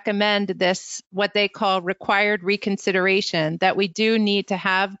recommend this, what they call required reconsideration, that we do need to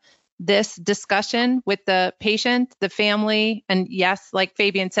have this discussion with the patient, the family, and yes, like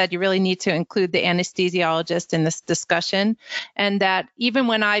Fabian said, you really need to include the anesthesiologist in this discussion. And that even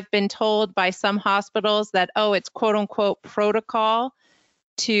when I've been told by some hospitals that, oh, it's quote unquote protocol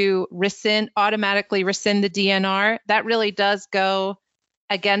to automatically rescind the DNR, that really does go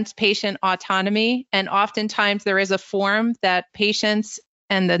against patient autonomy. And oftentimes there is a form that patients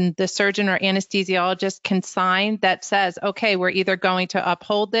and then the surgeon or anesthesiologist can sign that says, okay, we're either going to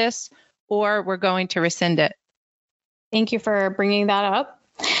uphold this or we're going to rescind it. Thank you for bringing that up.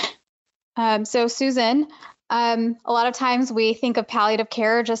 So Susan, a lot of times we think of palliative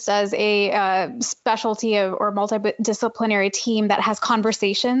care just as a specialty or multidisciplinary team that has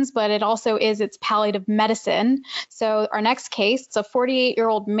conversations, but it also is its palliative medicine. So our next case, it's a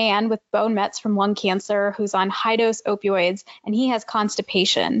 48-year-old man with bone mets from lung cancer who's on high-dose opioids, and he has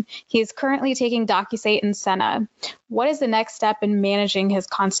constipation. He is currently taking Docusate and Senna. What is the next step in managing his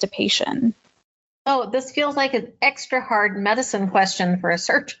constipation? Oh, this feels like an extra hard medicine question for a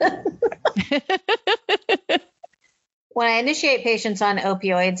surgeon. When I initiate patients on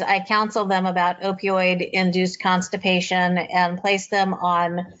opioids, I counsel them about opioid-induced constipation and place them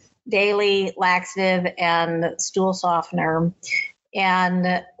on daily laxative and stool softener,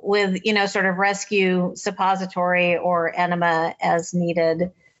 and with, sort of rescue suppository or enema as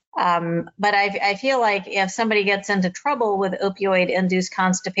needed. But I feel like if somebody gets into trouble with opioid-induced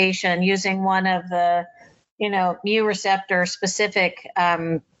constipation, using one of the, mu receptor specific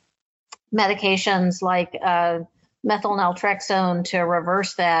medications like methyl naltrexone to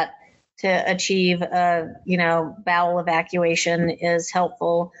reverse that, to achieve bowel evacuation is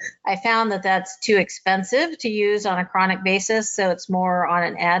helpful. I found that that's too expensive to use on a chronic basis, so it's more on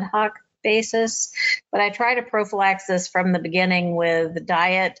an ad hoc basis. But I try to prophylax this from the beginning with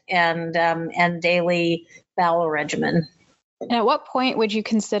diet and daily bowel regimen. And at what point would you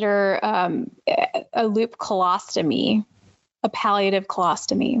consider a loop colostomy, a palliative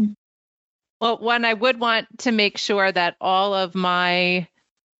colostomy? Well, one, I would want to make sure that all of my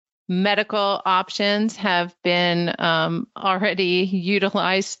medical options have been already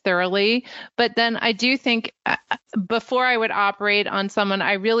utilized thoroughly. But then I do think before I would operate on someone,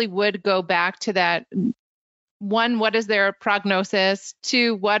 I really would go back to that. One, what is their prognosis?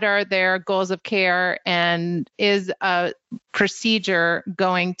 Two, what are their goals of care? And is a procedure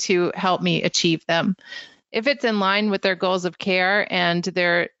going to help me achieve them? If it's in line with their goals of care and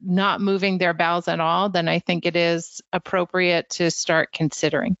they're not moving their bowels at all, then I think it is appropriate to start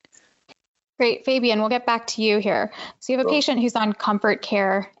considering. Great. Fabian, we'll get back to you here. So you have a patient who's on comfort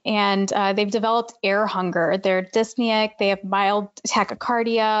care and they've developed air hunger. They're dyspneic, they have mild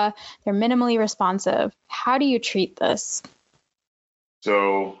tachycardia, they're minimally responsive. How do you treat this?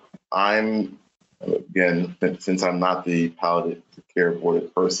 So I'm, again, since I'm not the palliative care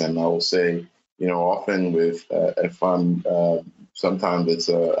boarded person, I will say, often with, if I'm, sometimes it's,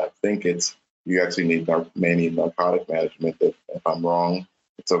 I think it's, you actually may need narcotic management. If I'm wrong,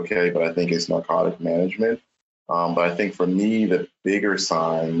 it's okay, but I think it's narcotic management. But I think for me, the bigger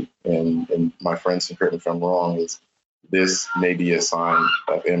sign, and my friends can correct me if I'm wrong, is this may be a sign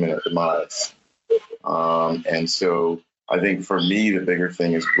of imminent demise. And so I think for me, the bigger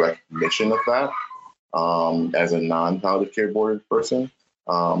thing is recognition of that as a non-palliative care boarded person.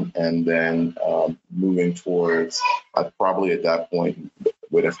 And then moving towards, I probably at that point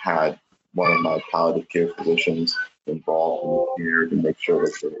would have had one of my palliative care physicians involved in the care to make sure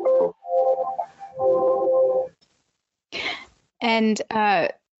that they're. And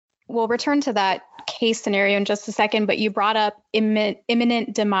we'll return to that case scenario in just a second, but you brought up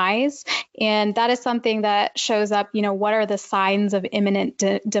imminent demise, and that is something that shows up, what are the signs of imminent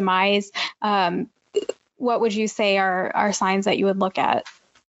demise? What would you say are signs that you would look at?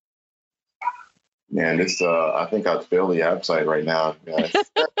 Man, this I think I'd fail the app site right now, guys.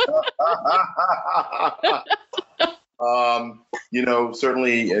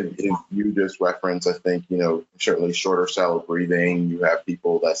 Certainly if you just reference, I think, certainly shorter cell breathing, you have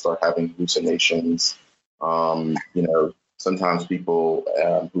people that start having hallucinations. Sometimes people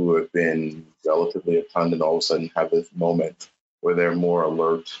who have been relatively attended all of a sudden have this moment where they're more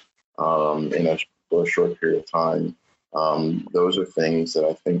alert for a short period of time. Those are things that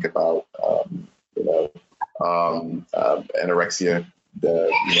I think about, anorexia,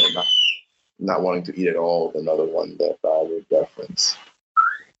 not wanting to eat at all is another one that I would reference.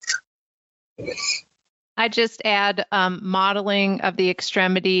 I just add modeling of the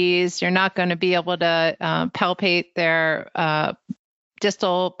extremities. You're not going to be able to palpate their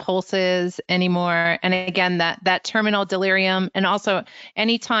distal pulses anymore. And again, that terminal delirium. And also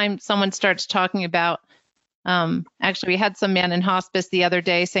anytime someone starts talking about, actually we had some man in hospice the other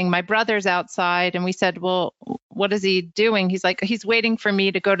day saying, my brother's outside. And we said, well, what is he doing? He's like, he's waiting for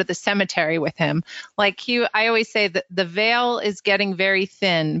me to go to the cemetery with him. I always say that the veil is getting very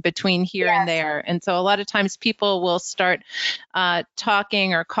thin between here and there. And so a lot of times people will start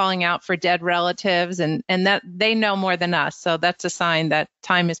talking or calling out for dead relatives and that they know more than us. So that's a sign that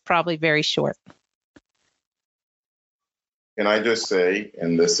time is probably very short. Can I just say,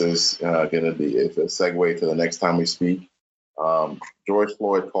 and this is going to be a segue to the next time we speak, George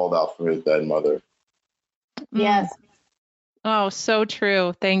Floyd called out for his dead mother. Yes. Oh, so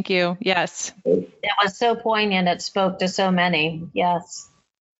true. Thank you. Yes. It was so poignant. It spoke to so many. Yes.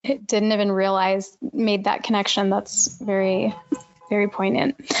 It didn't even realize made that connection. That's very, very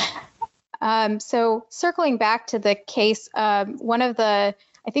poignant. So circling back to the case, one of the,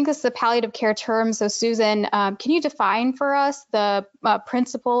 I think this is the palliative care term. So Susan, can you define for us the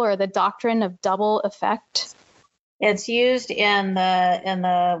principle or the doctrine of double effect? It's used in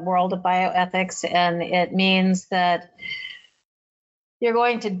the world of bioethics, and it means that you're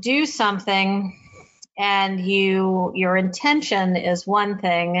going to do something and your intention is one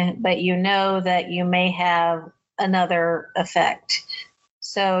thing, but you know that you may have another effect.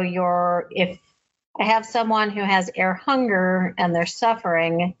 So if I have someone who has air hunger and they're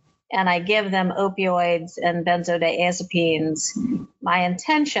suffering, and I give them opioids and benzodiazepines, my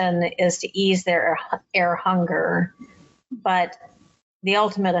intention is to ease their air hunger, but the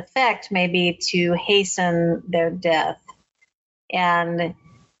ultimate effect may be to hasten their death. And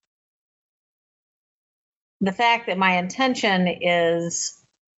the fact that my intention is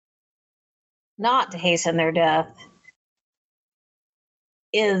not to hasten their death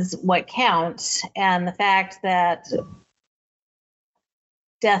is what counts. And the fact that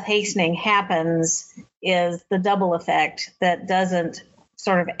death hastening happens is the double effect that doesn't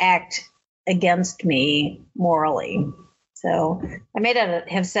sort of act against me morally. So I may not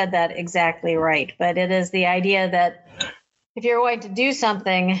have said that exactly right, but it is the idea that if you're going to do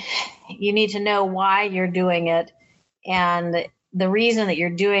something, you need to know why you're doing it. And the reason that you're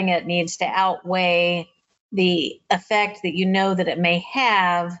doing it needs to outweigh the effect that you know that it may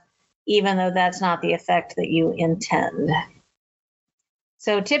have, even though that's not the effect that you intend.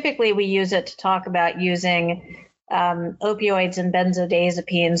 So typically we use it to talk about using opioids and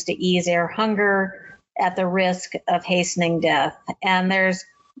benzodiazepines to ease air hunger at the risk of hastening death. And there's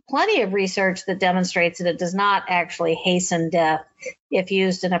plenty of research that demonstrates that it does not actually hasten death if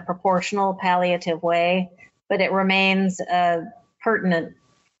used in a proportional palliative way, but it remains a pertinent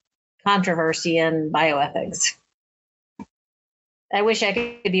controversy in bioethics. I wish I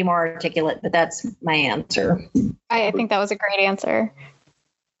could be more articulate, but that's my answer. I think that was a great answer.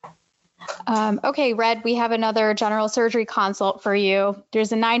 Okay, Red, we have another general surgery consult for you.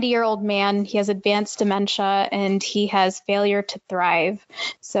 There's a 90-year-old man. He has advanced dementia and he has failure to thrive.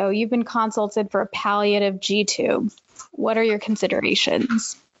 So you've been consulted for a palliative G-tube. What are your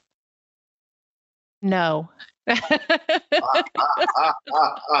considerations? No. That's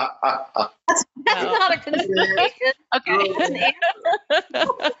not a consideration. Okay.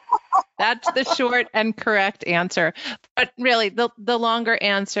 That's the short and correct answer. But really, the longer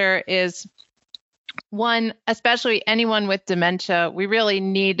answer is, one, especially anyone with dementia, we really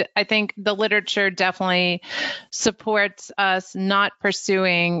need, I think the literature definitely supports us not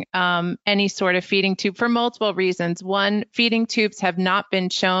pursuing any sort of feeding tube for multiple reasons. One, feeding tubes have not been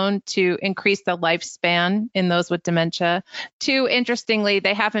shown to increase the lifespan in those with dementia. Two, interestingly,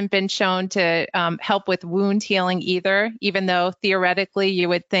 they haven't been shown to help with wound healing either, even though theoretically you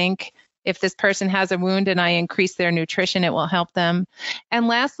would think if this person has a wound and I increase their nutrition, it will help them. And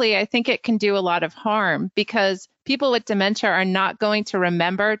lastly, I think it can do a lot of harm because people with dementia are not going to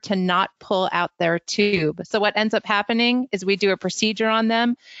remember to not pull out their tube. So what ends up happening is we do a procedure on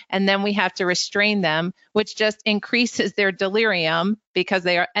them and then we have to restrain them, which just increases their delirium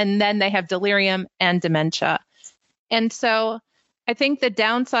and then they have delirium and dementia. And so I think the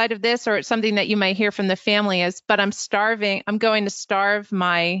downside of this, or something that you might hear from the family, is, but I'm starving, I'm going to starve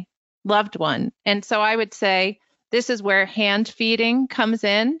my loved one. And so I would say this is where hand feeding comes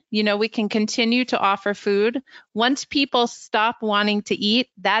in. You know, we can continue to offer food. Once people stop wanting to eat,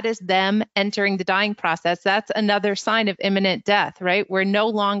 that is them entering the dying process. That's another sign of imminent death, right?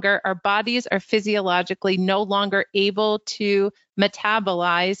 Our bodies are physiologically no longer able to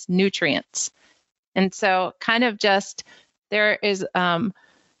metabolize nutrients. And so kind of just there is,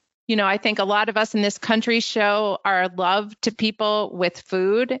 I think a lot of us in this country show our love to people with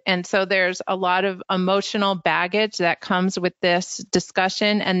food. And so there's a lot of emotional baggage that comes with this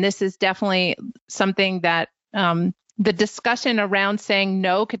discussion. And this is definitely something that the discussion around saying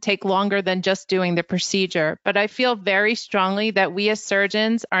no could take longer than just doing the procedure. But I feel very strongly that we as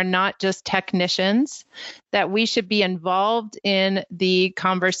surgeons are not just technicians, that we should be involved in the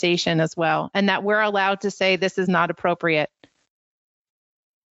conversation as well, and that we're allowed to say this is not appropriate.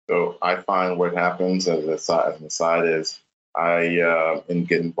 So I find what happens as an aside is I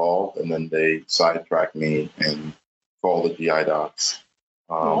get involved and then they sidetrack me and call the GI docs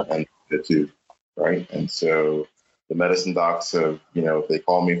and the tube, right? And so the medicine docs have, if they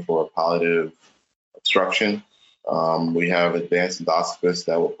call me for a palliative obstruction, we have advanced endoscopists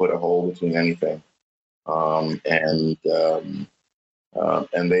that will put a hole between anything. And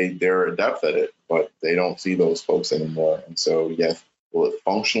they're adept at it, but they don't see those folks anymore. And so, yes. Will it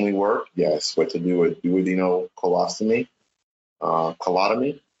functionally work? Yes. But to do a duodenal colostomy, so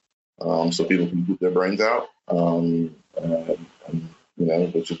people can poop their brains out,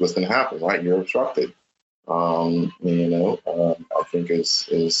 which is what's going to happen, right? You're obstructed. I think is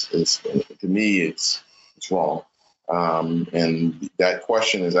to me, it's wrong. And that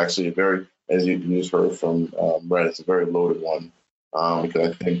question is actually a very, as you just heard from Red, it's a very loaded one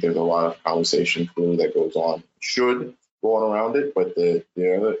because I think there's a lot of conversation clearly that goes on. Going around it, but the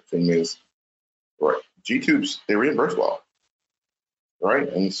other thing is, right, G-tubes, they reimburse well,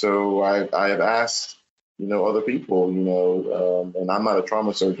 right? And so I have asked, other people, and I'm not a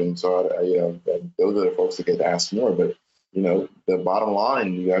trauma surgeon, so those are the folks that get asked more, but, the bottom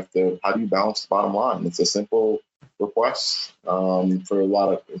line, how do you balance the bottom line? It's a simple request for a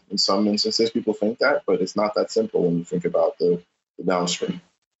lot of, in some instances, people think that, but it's not that simple when you think about the downstream.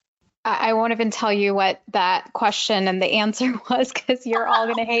 I won't even tell you what that question and the answer was because you're all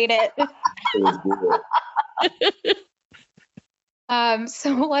going to hate it. So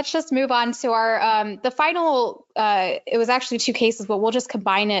let's just move on to our the final. It was actually two cases, but we'll just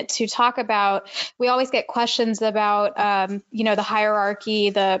combine it to talk about. We always get questions about the hierarchy,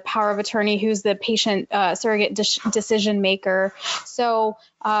 the power of attorney, who's the patient surrogate decision maker. So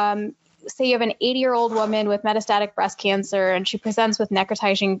say you have an 80-year-old woman with metastatic breast cancer and she presents with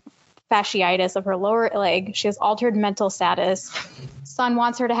necrotizing fasciitis of her lower leg. She has altered mental status. Son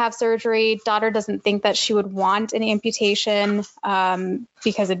wants her to have surgery. Daughter doesn't think that she would want an amputation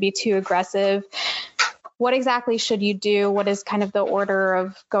because it'd be too aggressive. What exactly should you do? What is kind of the order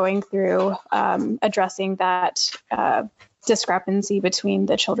of going through addressing that discrepancy between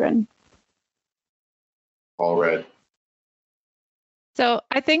the children? All red. So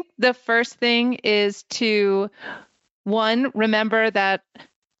I think the first thing is to, one, remember that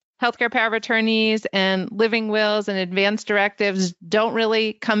healthcare power of attorneys and living wills and advance directives don't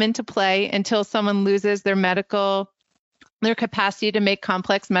really come into play until someone loses their capacity to make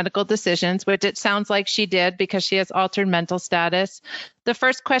complex medical decisions, which it sounds like she did because she has altered mental status. The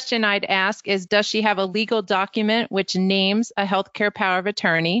first question I'd ask is, does she have a legal document which names a healthcare power of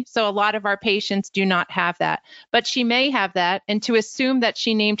attorney? So a lot of our patients do not have that, but she may have that. And to assume that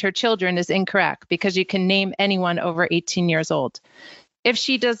she named her children is incorrect because you can name anyone over 18 years old. If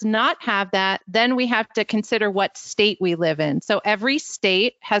she does not have that, then we have to consider what state we live in. So every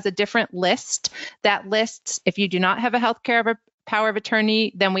state has a different list. That lists, if you do not have a healthcare power of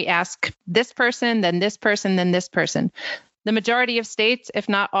attorney, then we ask this person, then this person, then this person. The majority of states, if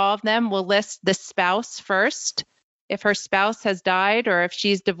not all of them, will list the spouse first. If her spouse has died or if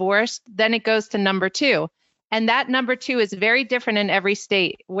she's divorced, then it goes to number 2. And that number 2 is very different in every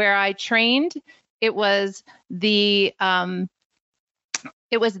state. Where I trained, it was the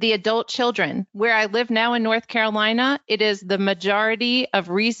adult children. Where I live now in North Carolina, it is the majority of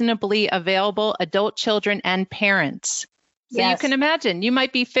reasonably available adult children and parents. So yes. You can imagine, you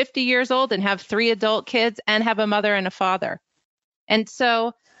might be 50 years old and have 3 adult kids and have a mother and a father. And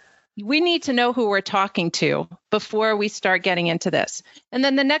so we need to know who we're talking to before we start getting into this. And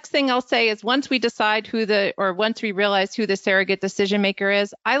then the next thing I'll say is once we decide once we realize who the surrogate decision maker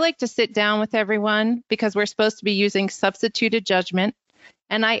is, I like to sit down with everyone because we're supposed to be using substituted judgment.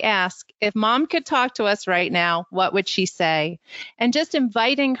 And I ask, if mom could talk to us right now, what would she say? And just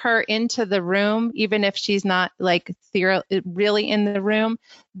inviting her into the room, even if she's not really in the room,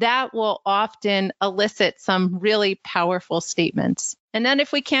 that will often elicit some really powerful statements. And then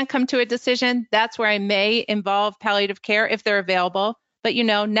if we can't come to a decision, that's where I may involve palliative care if they're available. But,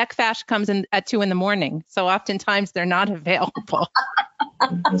 neck fash comes in at 2 a.m. So oftentimes they're not available.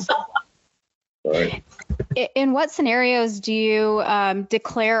 Sorry. In what scenarios do you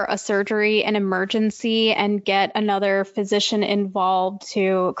declare a surgery an emergency and get another physician involved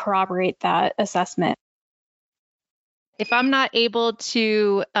to corroborate that assessment? If I'm not able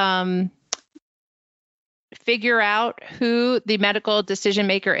to figure out who the medical decision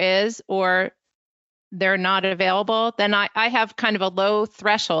maker is or they're not available, then I have kind of a low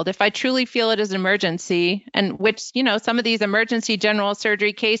threshold. If I truly feel it is an emergency, and which, some of these emergency general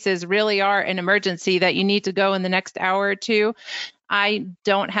surgery cases really are an emergency that you need to go in the next hour or two, I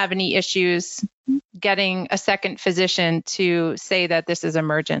don't have any issues getting a second physician to say that this is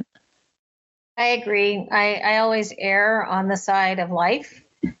emergent. I agree. I always err on the side of life.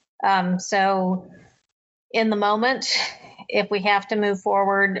 So in the moment, if we have to move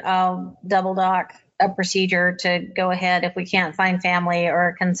forward, I'll double dock a procedure to go ahead if we can't find family or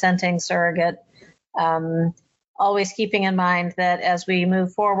a consenting surrogate. Always keeping in mind that as we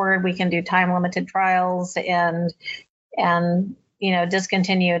move forward, we can do time-limited trials and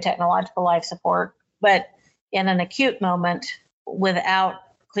discontinue technological life support. But in an acute moment, without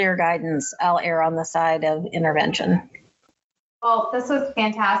clear guidance, I'll err on the side of intervention. Well, this was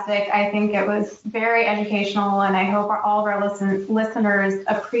fantastic. I think it was very educational, and I hope all of our listeners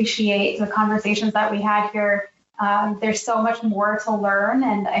appreciate the conversations that we had here. There's so much more to learn,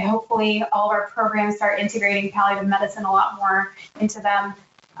 and hopefully all of our programs start integrating palliative medicine a lot more into them.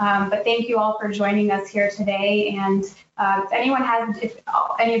 But thank you all for joining us here today. And if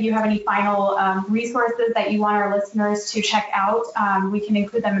any of you have any final resources that you want our listeners to check out, we can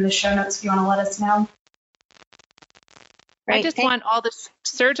include them in the show notes if you want to let us know. I just want all the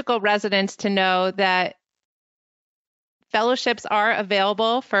surgical residents to know that fellowships are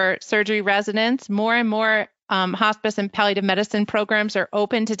available for surgery residents. More and more hospice and palliative medicine programs are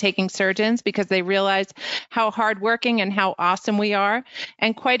open to taking surgeons because they realize how hardworking and how awesome we are.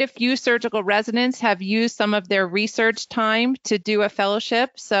 And quite a few surgical residents have used some of their research time to do a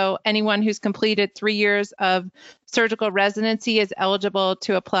fellowship. So anyone who's completed 3 years of surgical residency is eligible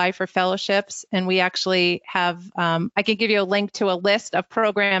to apply for fellowships. And we actually have, I can give you a link to a list of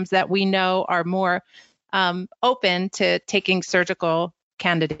programs that we know are more open to taking surgical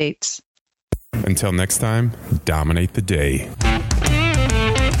candidates. Until next time, dominate the day.